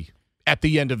maybe at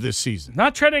the end of this season.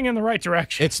 Not treading in the right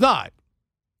direction. It's not.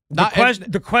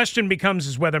 The question becomes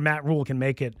is whether Matt Rule can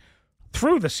make it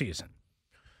through the season.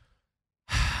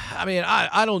 I mean,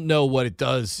 I don't know what it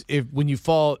does when you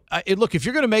fall. Look, if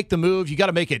you're going to make the move, you got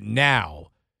to make it now.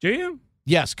 Do you?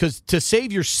 Yes, because to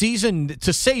save your season,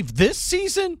 to save this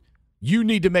season, you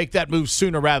need to make that move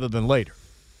sooner rather than later.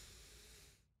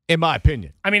 In my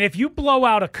opinion. I mean, if you blow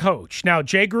out a coach, now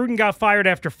Jay Gruden got fired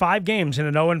after 5 games in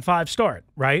an 0-5 start,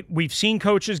 right? We've seen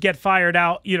coaches get fired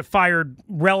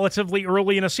relatively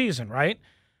early in a season, right?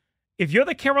 If you're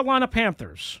the Carolina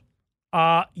Panthers,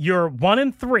 you're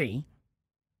 1-3,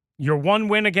 your one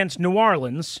win against New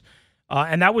Orleans,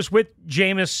 and that was with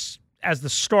Jameis as the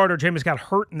starter. Jameis got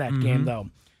hurt in that game, though.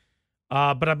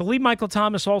 But I believe Michael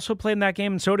Thomas also played in that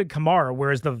game, and so did Kamara,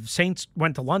 whereas the Saints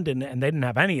went to London and they didn't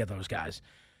have any of those guys.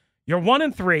 You're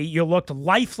 1-3. You looked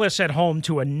lifeless at home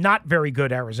to a not very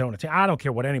good Arizona team. I don't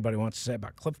care what anybody wants to say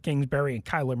about Cliff Kingsbury and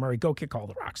Kyler Murray. Go kick all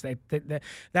the rocks.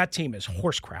 That team is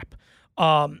horse crap.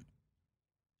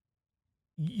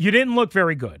 You didn't look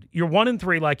very good. You're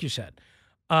 1-3, like you said.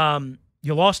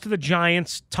 You lost to the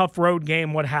Giants, tough road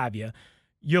game, what have you.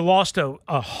 You lost a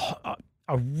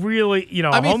really,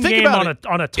 home game on a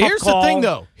tough Here's call. the thing,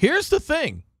 though. Here's the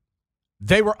thing.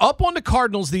 They were up on the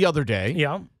Cardinals the other day.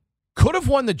 Yeah. Could have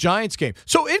won the Giants game.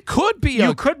 So it could be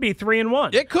You could be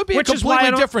 3-1. It could be a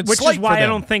completely different slate for them. Which is why I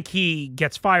don't think he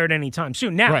gets fired anytime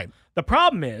soon. Now, the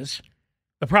problem is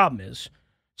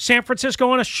San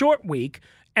Francisco on a short week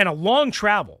and a long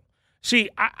travel. See,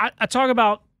 I talk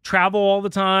about travel all the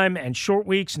time and short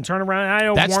weeks and turnaround. I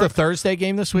know that's the Thursday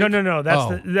game this week? No.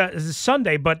 That's the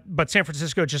Sunday, but San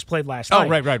Francisco just played last night.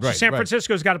 Right. So San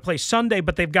Francisco's got to play Sunday,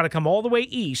 but they've got to come all the way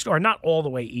east, or not all the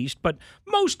way east, but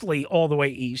mostly all the way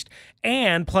east,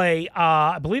 and play,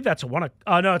 I believe that's it's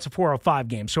a 4:05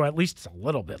 game, so at least it's a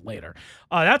little bit later.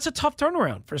 That's a tough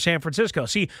turnaround for San Francisco.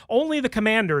 See, only the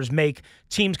Commanders make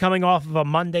teams coming off of a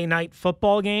Monday night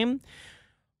football game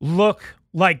look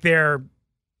like they're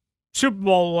Super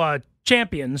Bowl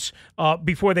champions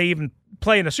before they even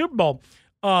play in a Super Bowl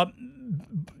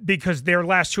because their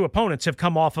last 2 opponents have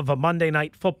come off of a Monday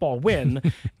night football win,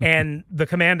 and the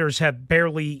Commanders have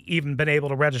barely even been able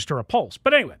to register a pulse.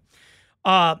 But anyway,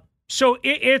 so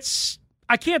it's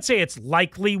I can't say it's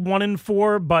likely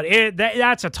 1-4, but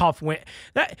that's a tough win.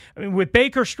 With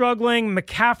Baker struggling,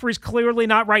 McCaffrey's clearly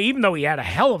not right, even though he had a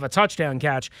hell of a touchdown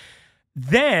catch.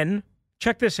 Then,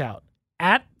 check this out.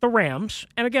 At the Rams,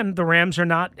 and again, the Rams are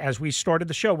not, as we started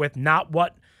the show with, not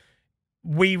what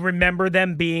we remember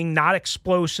them being, not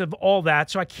explosive, all that.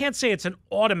 So I can't say it's an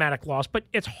automatic loss, but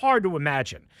it's hard to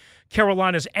imagine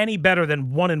Carolina's any better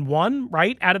than 1-1,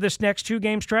 right, out of this next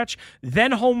 2-game stretch.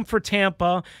 Then home for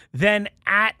Tampa, then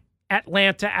at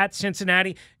Atlanta, at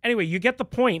Cincinnati. Anyway, you get the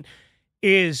point.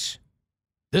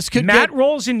 Matt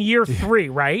rolls in year 3,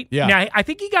 right? Yeah. Now, I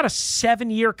think he got a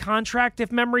 7-year contract,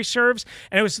 if memory serves,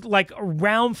 and it was like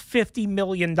around $50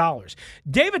 million.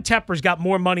 David Tepper's got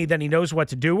more money than he knows what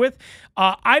to do with.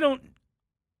 I don't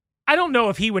know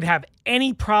if he would have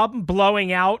any problem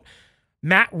blowing out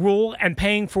Matt Rule and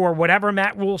paying for whatever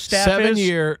Matt Rule's staff is.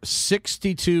 7-year,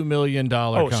 $62 million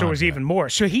contract. So it was even more.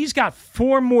 So he's got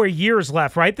 4 more years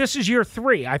left, right? This is year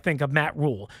 3, I think, of Matt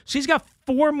Rule. So he's got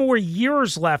 4 more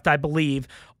years left, I believe,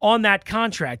 on that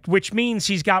contract, which means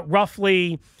he's got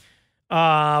roughly,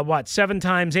 7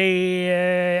 times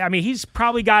 8? I mean, he's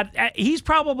probably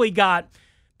got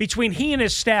between he and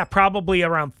his staff probably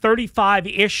around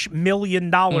 $35-ish million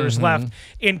left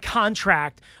in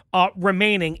contract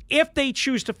remaining if they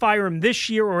choose to fire him this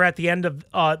year or at the end of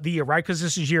the year, right? Because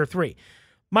this is year 3.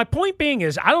 My point being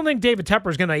is I don't think David Tepper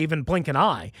is going to even blink an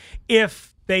eye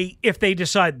if they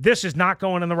decide this is not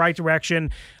going in the right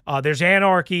direction. There's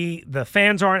anarchy. The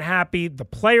fans aren't happy. The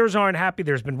players aren't happy.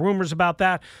 There's been rumors about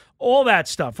that. All that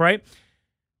stuff, right?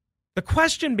 The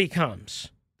question becomes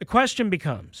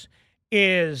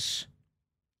is,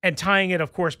 and tying it,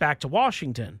 of course, back to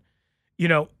Washington,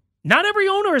 not every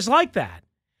owner is like that.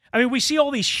 I mean, we see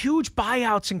all these huge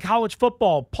buyouts in college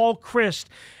football, Paul Christ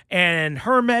and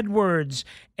Herm Edwards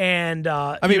and,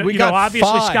 we got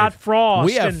obviously 5. Scott Frost.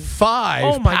 We have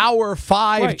 5 Power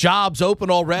 5 jobs open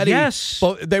already. Yes.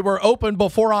 They were open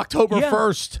before October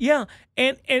 1st. Yeah,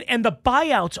 and the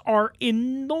buyouts are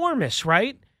enormous,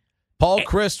 right? Paul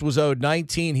Christ was owed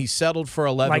 19. He settled for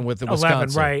 11 with the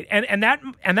Wisconsin. 11, right?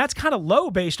 And that's kind of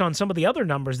low based on some of the other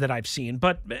numbers that I've seen.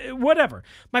 But whatever.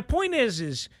 My point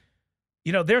is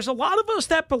there's a lot of us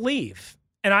that believe,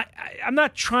 and I'm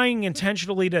not trying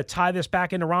intentionally to tie this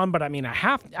back into Ron, but I mean I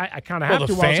kind of have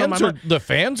to. The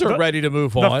fans are ready to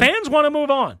move on. The fans want to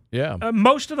move on. Yeah,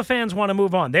 most of the fans want to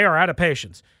move on. They are out of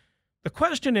patience. The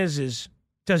question is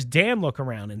does Dan look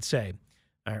around and say,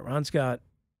 all right, Ron's got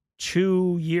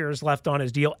 2 years left on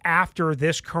his deal after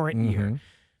this current year,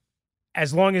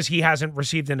 as long as he hasn't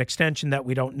received an extension that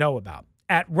we don't know about.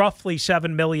 At roughly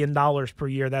 $7 million per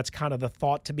year, that's kind of the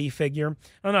thought-to-be figure.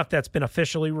 I don't know if that's been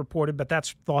officially reported, but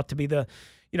that's thought to be the,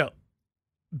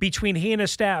 between he and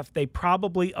his staff, they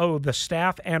probably owe the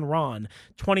staff and Ron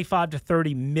 $25 to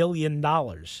 $30 million.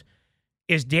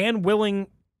 Is Dan willing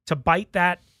to bite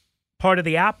that part of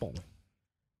the apple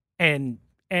and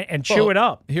chew it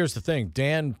up? Here's the thing.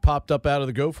 Dan popped up out of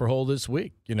the gopher hole this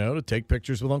week, to take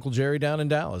pictures with Uncle Jerry down in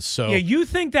Dallas. So yeah, you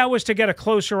think that was to get a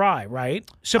closer eye, right?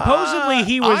 Supposedly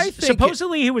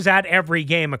he was at every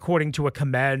game, according to a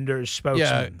Commander's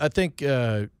spokesman. Yeah, I think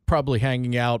probably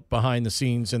hanging out behind the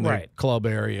scenes in the club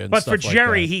area and but stuff for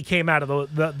Jerry, like that. He came out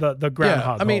of the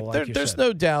groundhog hole. I mean, there's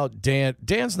no doubt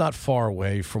Dan's not far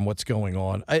away from what's going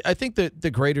on. I think that the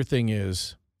greater thing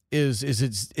is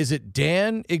it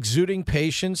Dan exuding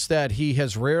patience that he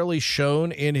has rarely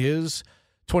shown in his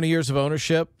 20 years of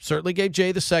ownership? Certainly gave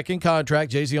Jay the second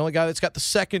contract. Jay's the only guy that's got the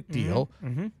second deal.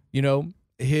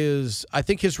 I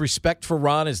think his respect for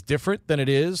Ron is different than it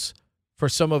is for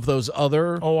some of those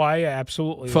other I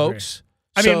absolutely folks.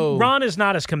 Agree. I mean, Ron is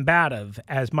not as combative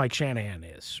as Mike Shanahan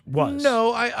was.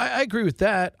 No, I agree with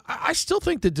that. I still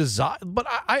think the desire, but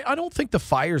I don't think the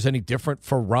fire's any different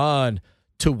for Ron.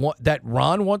 That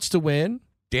Ron wants to win.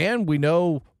 Dan, we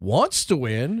know, wants to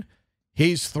win.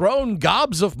 He's thrown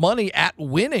gobs of money at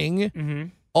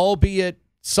winning, albeit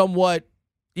somewhat,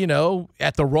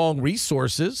 at the wrong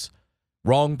resources,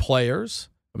 wrong players.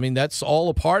 I mean, that's all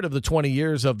a part of the 20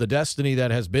 years of the destiny that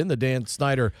has been the Dan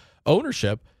Snyder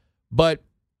ownership. But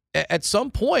at some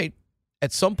point,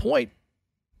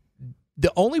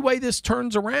 the only way this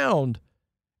turns around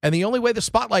and the only way the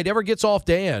spotlight ever gets off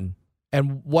Dan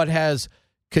and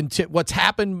what's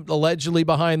happened allegedly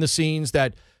behind the scenes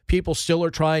that people still are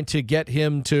trying to get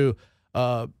him to,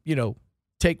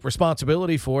 take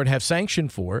responsibility for and have sanction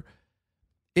for,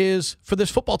 is for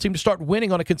this football team to start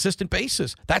winning on a consistent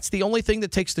basis. That's the only thing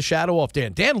that takes the shadow off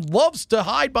Dan. Dan loves to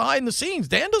hide behind the scenes.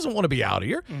 Dan doesn't want to be out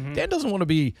here. Dan doesn't want to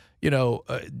be,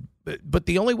 but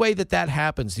the only way that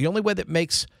happens, the only way that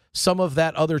makes some of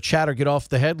that other chatter get off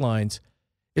the headlines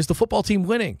is the football team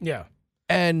winning. Yeah.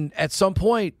 And at some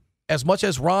point, as much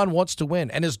as Ron wants to win,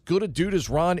 and as good a dude as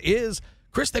Ron is,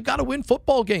 Chris, they've got to win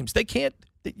football games.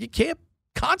 You can't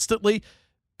constantly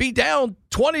be down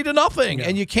 20-0,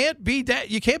 and you can't be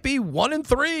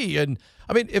 1-3. And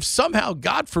I mean, if somehow,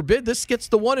 God forbid, this gets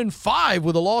to 1-5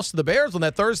 with a loss to the Bears on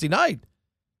that Thursday night,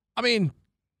 I mean,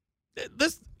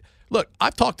 look,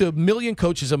 I've talked to a million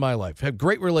coaches in my life, have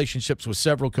great relationships with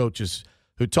several coaches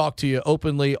who talk to you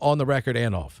openly on the record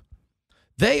and off.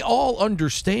 They all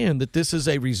understand that this is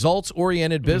a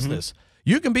results-oriented business.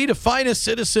 You can be the finest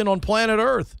citizen on planet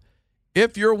Earth.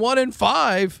 If you're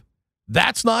 1-5,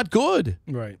 that's not good.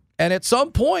 Right. And at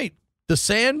some point, the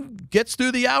sand gets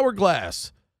through the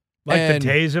hourglass. Like the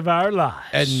days of our lives.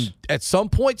 And at some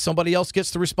point, somebody else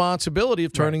gets the responsibility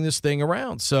of turning this thing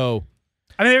around. So,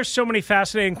 I mean, there's so many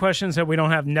fascinating questions that we don't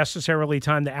have necessarily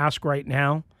time to ask right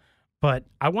now. But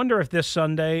I wonder if this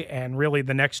Sunday and really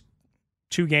the next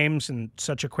 2 games in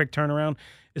such a quick turnaround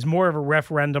is more of a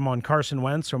referendum on Carson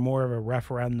Wentz or more of a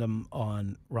referendum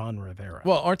on Ron Rivera.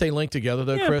 Well, aren't they linked together,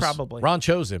 though, Yeah, Chris? probably. Ron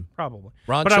chose him. Probably.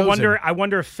 Ron but chose him. I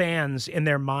wonder if fans in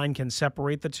their mind can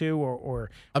separate the two or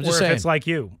I'm just if saying, it's like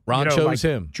you. Ron chose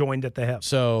him. Joined at the hip.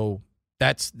 So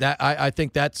that's that. I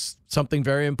think that's something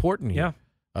very important here.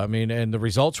 Yeah. I mean, and the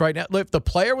results right now, if the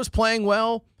player was playing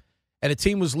well and a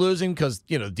team was losing because,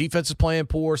 the defense is playing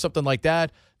poor or something like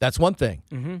that, that's one thing.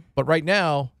 Mm-hmm. But right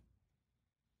now,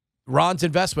 Ron's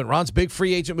investment, Ron's big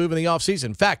free agent move in the offseason.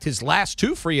 In fact, his last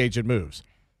 2 free agent moves,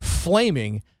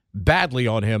 flaming badly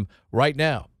on him right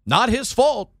now. Not his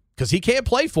fault because he can't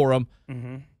play for him.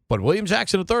 Mm-hmm. But William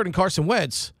Jackson III and Carson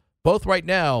Wentz, both right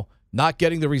now, not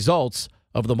getting the results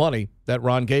of the money that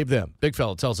Ron gave them. Big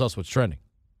fella tells us what's trending.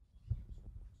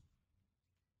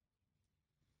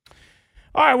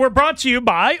 All right, we're brought to you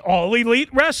by All Elite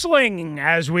Wrestling,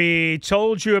 as we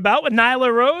told you about with Nyla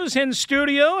Rose in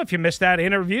studio. If you missed that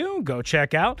interview, go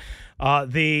check out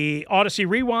the Odyssey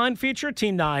Rewind feature,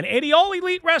 Team 980. All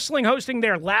Elite Wrestling hosting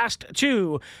their last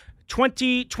 2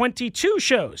 2022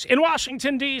 shows in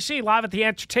Washington, D.C., live at the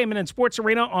Entertainment and Sports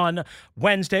Arena on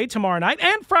Wednesday, tomorrow night,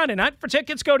 and Friday night. For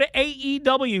tickets, go to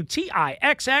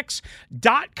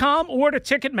AEWTIXX.com or to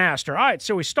Ticketmaster. All right,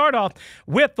 so we start off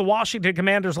with the Washington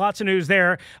Commanders. Lots of news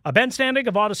there. Ben Standing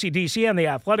of Odyssey DC and The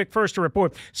Athletic. First to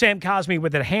report, Sam Cosmi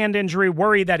with a hand injury,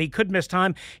 worried that he could miss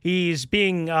time. He's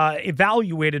being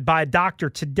evaluated by a doctor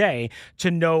today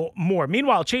to know more.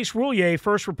 Meanwhile, Chase Roulier,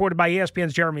 first reported by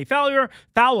ESPN's Jeremy Fowler,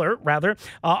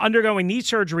 undergoing knee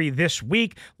surgery this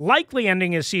week, likely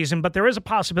ending his season, but there is a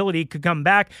possibility he could come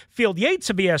back. Field Yates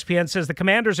of ESPN says the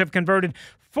Commanders have converted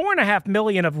 $4.5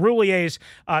 million of Roulier's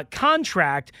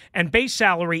contract and base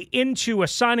salary into a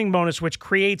signing bonus, which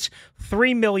creates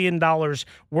 $3 million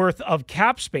worth of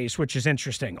cap space, which is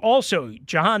interesting. Also,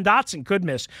 Jahan Dotson could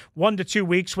miss 1 to 2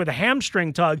 weeks with a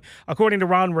hamstring tug, according to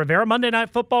Ron Rivera. Monday Night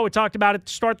Football, we talked about it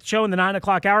to start the show in the 9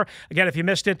 o'clock hour. Again, if you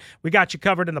missed it, we got you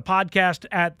covered in the podcast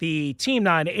at the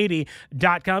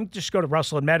Team980.com. Just go to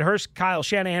Russell and Medhurst, Kyle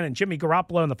Shanahan and Jimmy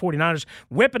Garoppolo and the 49ers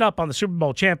whipping up on the Super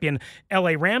Bowl champion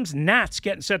LA Rams. Nats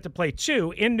getting set to play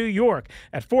 2 in New York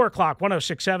at 4 o'clock,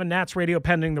 106.7 Nats Radio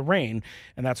pending the rain.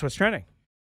 And that's what's trending.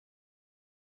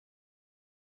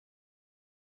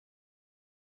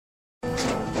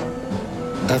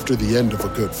 After the end of a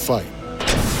good fight,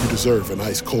 you deserve an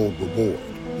ice-cold reward.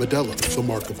 Modelo is the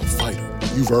mark of a fighter.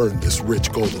 You've earned this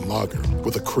rich golden lager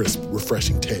with a crisp,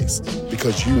 refreshing taste.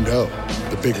 Because you know,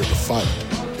 the bigger the fight,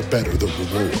 the better the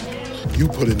reward. You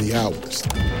put in the hours,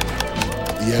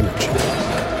 the energy,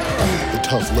 the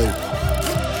tough labor.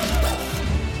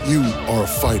 You are a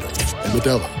fighter, and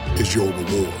Modelo is your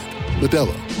reward.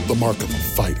 Modelo, the mark of a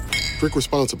fighter. Drink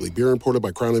responsibly. Beer imported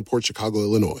by Crown Imports, Chicago,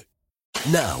 Illinois.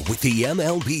 Now, with the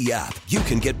MLB app, you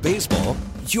can get baseball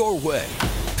your way.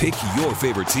 Pick your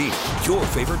favorite team, your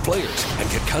favorite players, and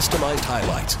get customized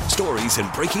highlights, stories,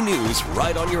 and breaking news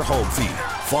right on your home feed.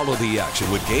 Follow the action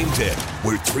with Game 10,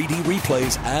 where 3D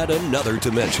replays add another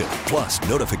dimension. Plus,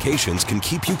 notifications can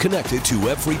keep you connected to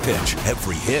every pitch,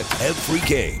 every hit, every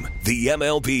game. The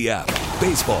MLB app.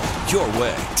 Baseball your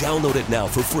way. Download it now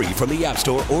for free from the App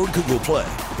Store or Google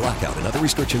Play. Blackout and other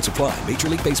restrictions apply. Major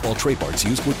League Baseball trademarks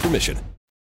used with permission.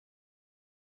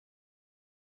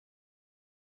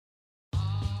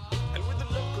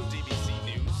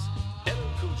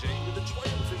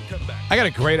 I got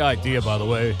a great idea, by the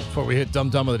way, before we hit Dumb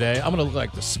Dumb of the Day. I'm going to look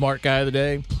like the smart guy of the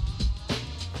day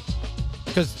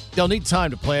because they'll need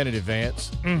time to plan in advance.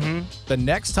 Mm-hmm. The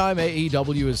next time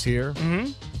AEW is here,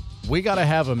 we got to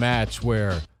have a match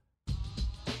where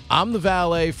I'm the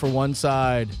valet for one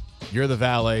side, you're the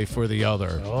valet for the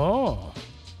other. Oh.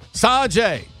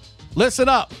 Sanjay, listen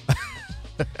up.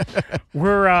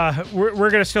 We're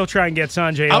gonna still try and get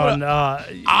Sanjay later in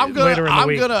the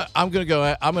week.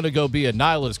 I'm gonna go be a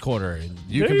nihilist corner, and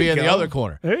you There can be you in the go. other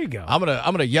corner. There you go. I'm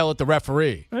gonna yell at the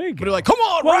referee. There you go. Be like, come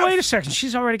on, Well, ref! wait a second.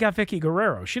 She's already got Vicky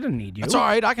Guerrero. She didn't need you. That's all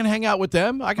right. I can hang out with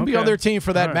them. I can be Okay. on their team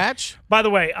for that All right. match. By the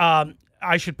way,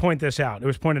 I should point this out. It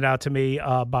was pointed out to me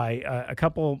by a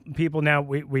couple people. Now,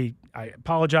 I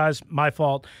apologize. My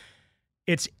fault.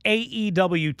 It's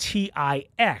AEWTIX.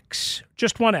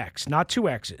 Just one X, not two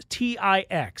X's.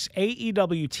 TIX.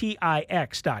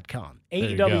 AEWTIX.com.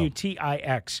 you go.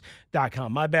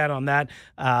 AEWTIX.com. My bad on that.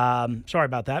 Sorry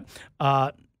about that.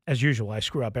 As usual, I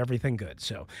screw up everything good.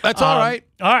 So That's all right.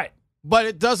 All right. But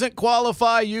it doesn't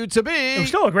qualify you to be. It was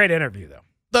still a great interview, though.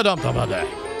 The Dum Dum of the Day.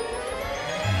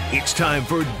 It's time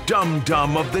for Dum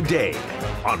Dum of the Day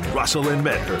on Russell and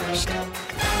Medhurst.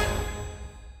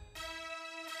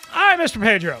 All right, Mr.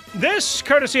 Pedro. This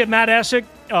courtesy of Matt Essick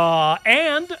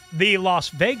and the Las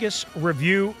Vegas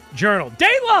Review-Journal.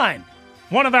 Dateline,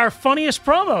 one of our funniest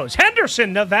promos,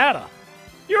 Henderson, Nevada.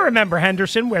 You remember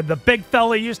Henderson, where the big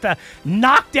fella used to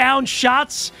knock down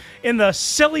shots in the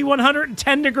silly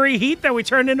 110-degree heat that we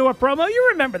turned into a promo? You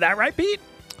remember that, right, Pete?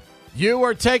 You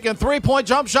were taking three-point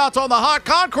jump shots on the hot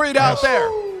concrete out there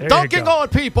you dunking go. on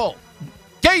people.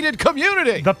 Gated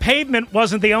community. The pavement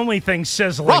wasn't the only thing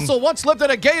sizzling. Russell once lived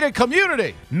in a gated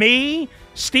community. Me,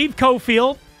 Steve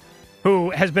Cofield,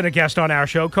 who has been a guest on our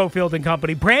show, Cofield and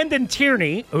Company, Brandon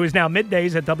Tierney, who is now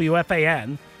middays at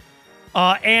WFAN,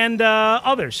 and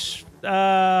others.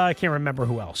 I can't remember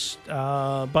who else.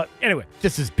 But anyway.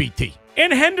 This is BT.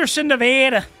 In Henderson,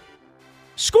 Nevada,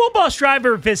 school bus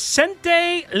driver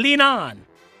Vicente Linan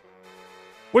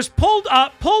was pulled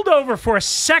over for a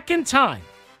second time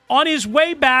on his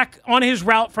way back on his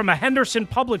route from a Henderson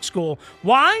public school.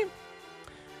 Why?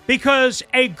 Because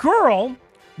a girl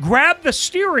grabbed the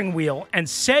steering wheel and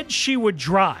said she would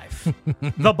drive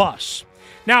the bus.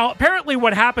 Now, apparently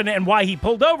what happened and why he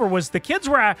pulled over was the kids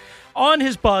were on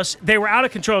his bus. They were out of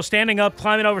control, standing up,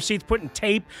 climbing over seats, putting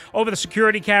tape over the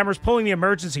security cameras, pulling the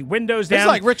emergency windows down. It's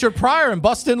like Richard Pryor and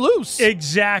Bustin' Loose.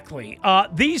 Exactly.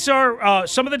 These are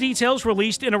some of the details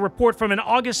released in a report from an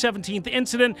August 17th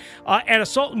incident and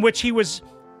assault in which he was...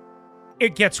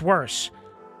 It gets worse.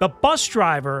 The bus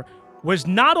driver was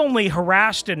not only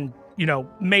harassed and,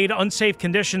 made unsafe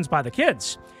conditions by the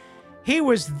kids, he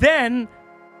was then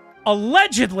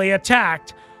allegedly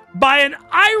attacked by an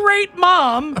irate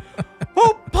mom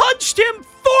who punched him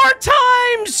 4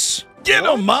 times. Get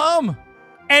him, Mom!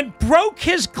 And broke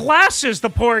his glasses, the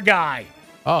poor guy.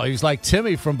 Oh, he's like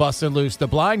Timmy from Bustin' Loose, the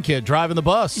blind kid driving the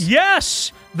bus.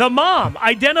 Yes, the mom,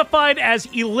 identified as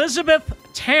Elizabeth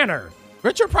Tanner.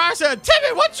 Richard Pryor said,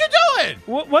 Timmy, what you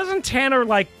doing? Wasn't Tanner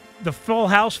like the Full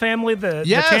House family, the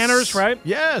Tanners, right?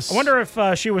 Yes. I wonder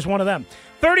if she was one of them.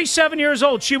 37 years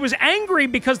old. She was angry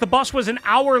because the bus was an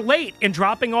hour late in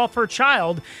dropping off her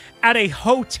child at a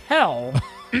hotel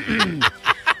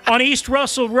on East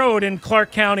Russell Road in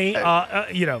Clark County.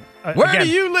 Where again, do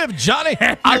you live, Johnny?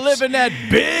 I live in that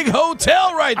big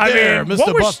hotel right there,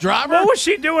 Mr. Bus Driver. What was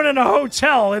she doing in a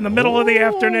hotel in the middle of the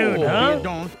afternoon,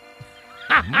 huh?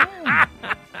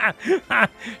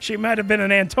 She might have been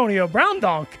an Antonio Brown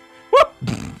donk.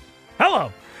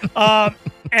 Hello.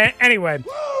 Anyway,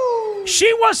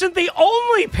 she wasn't the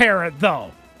only parent,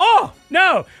 though. Oh,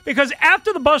 no, because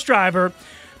after the bus driver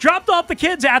dropped off the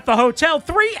kids at the hotel,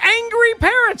 3 angry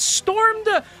parents stormed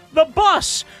the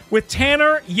bus with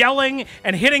Tanner yelling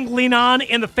and hitting Linan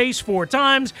in the face 4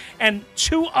 times, and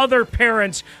 2 other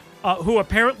parents who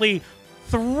apparently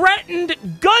threatened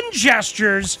gun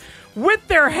gestures with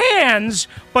their hands,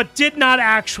 but did not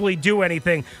actually do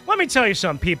anything. Let me tell you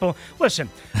something, people. Listen,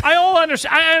 I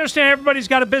understand everybody's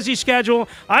got a busy schedule.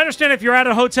 I understand if you're at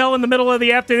a hotel in the middle of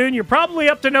the afternoon, you're probably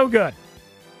up to no good.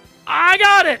 I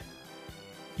got it.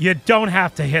 You don't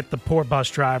have to hit the poor bus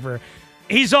driver.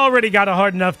 He's already got a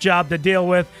hard enough job to deal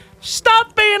with.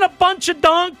 Stop being a bunch of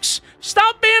donks.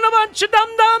 Stop being a bunch of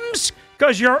dum-dums,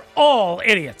 because you're all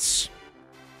idiots.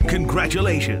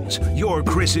 Congratulations, you're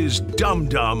Chris's Dum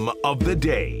Dum of the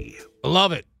Day.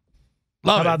 Love it.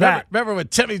 Love How it. about that? Remember when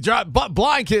Timmy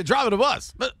blind kid driving the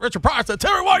bus? Richard Pryor said,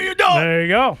 Terry, what are you doing? There you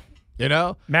go. You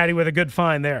know? Maddie with a good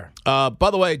find there. By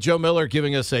the way, Joe Miller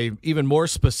giving us a even more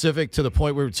specific to the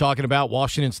point we were talking about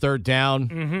Washington's third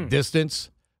down distance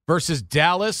versus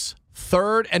Dallas,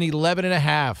 3rd and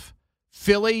 11.5.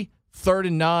 Philly, 3rd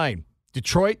and 9.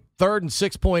 Detroit, 3rd and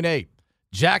 6.8.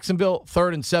 Jacksonville,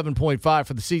 3rd and 7.5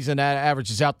 for the season. That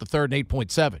averages out to 3rd and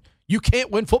 8.7. You can't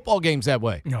win football games that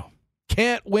way. No.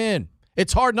 Can't win.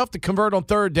 It's hard enough to convert on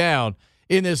 3rd down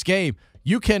in this game.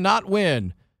 You cannot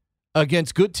win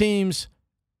against good teams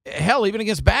hell, even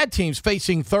against bad teams,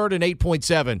 facing 3rd and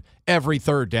 8.7 every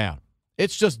third down.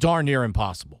 It's just darn near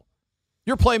impossible.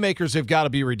 Your playmakers have got to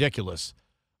be ridiculous.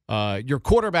 Your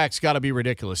quarterback's got to be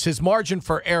ridiculous. His margin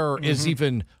for error is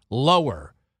even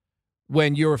lower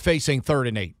when you're facing 3rd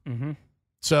and 8.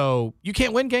 So you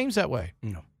can't win games that way.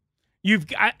 No.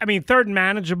 I mean, 3rd and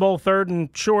manageable, 3rd and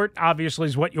short, obviously,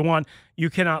 is what you want. You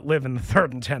cannot live in the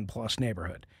 3rd and 10-plus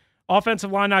neighborhood.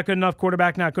 Offensive line not good enough,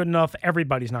 quarterback not good enough,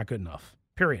 everybody's not good enough,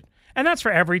 period. And that's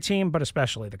for every team, but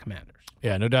especially the Commanders.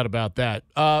 Yeah, no doubt about that.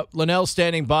 Linnell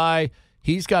standing by.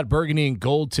 He's got Burgundy and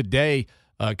Gold today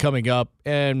coming up.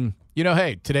 And,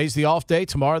 hey, today's the off day.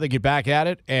 Tomorrow they get back at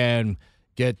it and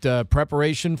get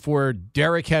preparation for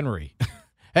Derrick Henry.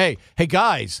 Hey,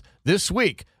 guys, this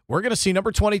week we're going to see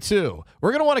number 22.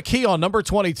 We're going to want to key on number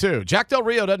 22. Jack Del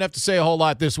Rio doesn't have to say a whole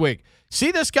lot this week.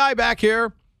 See this guy back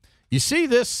here? You see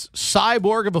this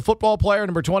cyborg of a football player,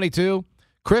 number 22?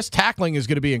 Chris, tackling is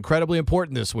going to be incredibly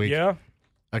important this week. Yeah.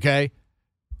 Okay.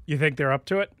 You think they're up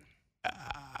to it?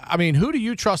 I mean, who do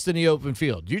you trust in the open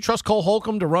field? Do you trust Cole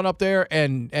Holcomb to run up there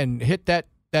and hit that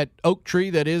oak tree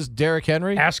that is Derrick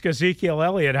Henry? Ask Ezekiel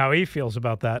Elliott how he feels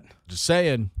about that. Just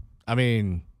saying. I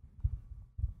mean,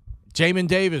 Jamin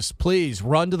Davis, please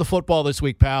run to the football this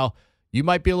week, pal. You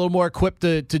might be a little more equipped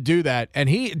to do that. And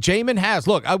Jamin has.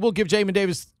 Look, I will give Jamin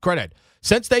Davis credit.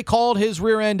 Since they called his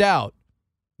rear end out,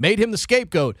 made him the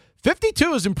scapegoat,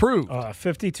 52 has improved.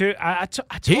 52. I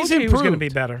told you he was going to be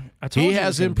better. He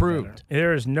has improved.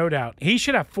 There is no doubt. He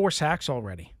should have 4 sacks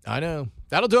already. I know.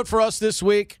 That'll do it for us this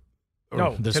week.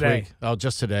 No, this today. week. Oh,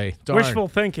 just today. Darn. Wishful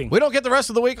thinking. We don't get the rest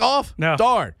of the week off? No.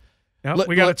 Darn. No,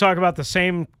 we got to talk about the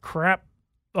same crap.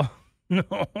 Oh, no.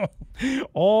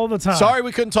 All the time. Sorry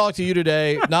we couldn't talk to you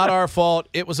today. Not our fault.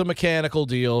 It was a mechanical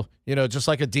deal. Just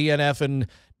like a DNF and NASCAR.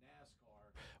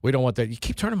 We don't want that. You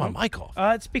keep turning my mic off.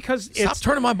 It's because Stop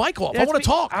turning my mic off. I want to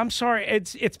talk. I'm sorry.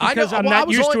 It's because I'm not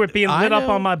used to it being lit up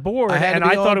on my board, and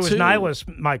I thought it was Nyla's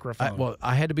microphone.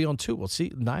 I had to be on 2. Well,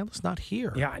 see, Nyla's not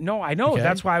here. Yeah, I know. Okay.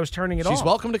 That's why I was turning it off. She's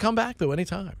welcome to come back, though,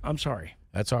 anytime. I'm sorry.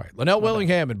 That's all right. Linnell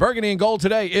Willingham and Burgundy and Gold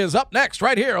today is up next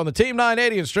right here on the Team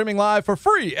 980 and streaming live for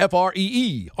free,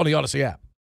 FREE, on the Odyssey app.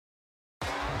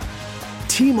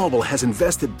 T-Mobile has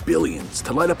invested billions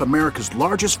to light up America's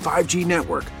largest 5G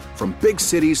network, from big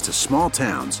cities to small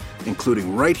towns,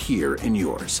 including right here in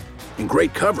yours. And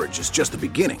great coverage is just the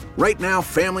beginning. Right now,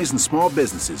 families and small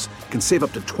businesses can save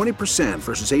up to 20%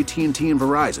 versus AT&T and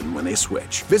Verizon when they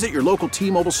switch. Visit your local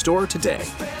T-Mobile store today.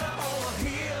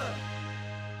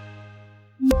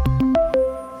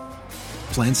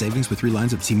 Plan savings with 3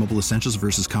 lines of T-Mobile Essentials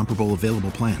versus comparable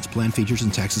available plans. Plan features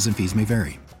and taxes and fees may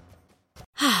vary.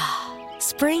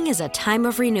 Spring is a time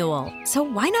of renewal, so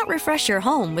why not refresh your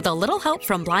home with a little help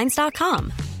from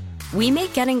Blinds.com? We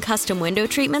make getting custom window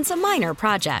treatments a minor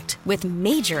project with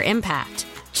major impact.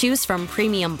 Choose from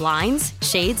premium blinds,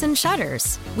 shades, and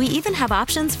shutters. We even have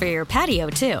options for your patio,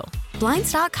 too.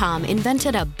 Blinds.com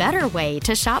invented a better way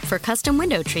to shop for custom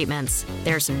window treatments.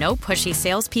 There's no pushy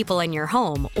salespeople in your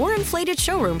home or inflated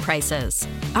showroom prices.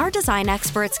 Our design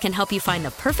experts can help you find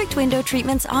the perfect window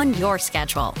treatments on your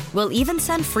schedule. We'll even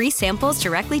send free samples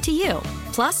directly to you.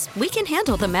 Plus, we can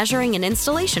handle the measuring and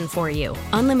installation for you.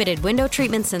 Unlimited window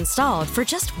treatments installed for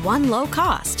just one low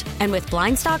cost. And with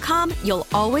Blinds.com, you'll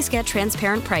always get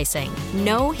transparent pricing.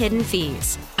 No hidden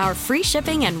fees. Our free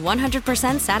shipping and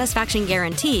 100% satisfaction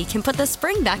guarantee can put the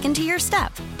spring back into your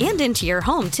step and into your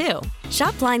home, too.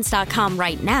 Shop Blinds.com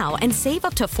right now and save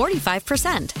up to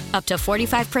 45%. Up to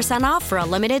 45% off for a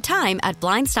limited time at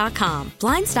Blinds.com.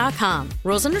 Blinds.com.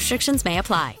 Rules and restrictions may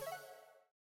apply.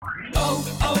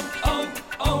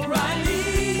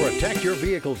 Protect your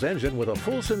vehicle's engine with a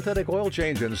full synthetic oil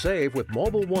change and save with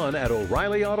Mobil 1 at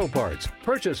O'Reilly Auto Parts.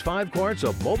 Purchase 5 quarts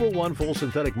of Mobil 1 full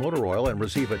synthetic motor oil and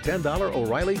receive a $10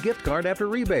 O'Reilly gift card after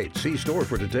rebate. See store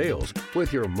for details.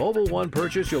 With your Mobil 1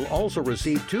 purchase, you'll also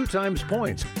receive 2 times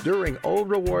points during O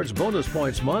Rewards Bonus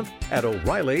Points Month at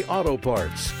O'Reilly Auto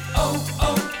Parts.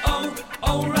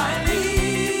 O'Reilly.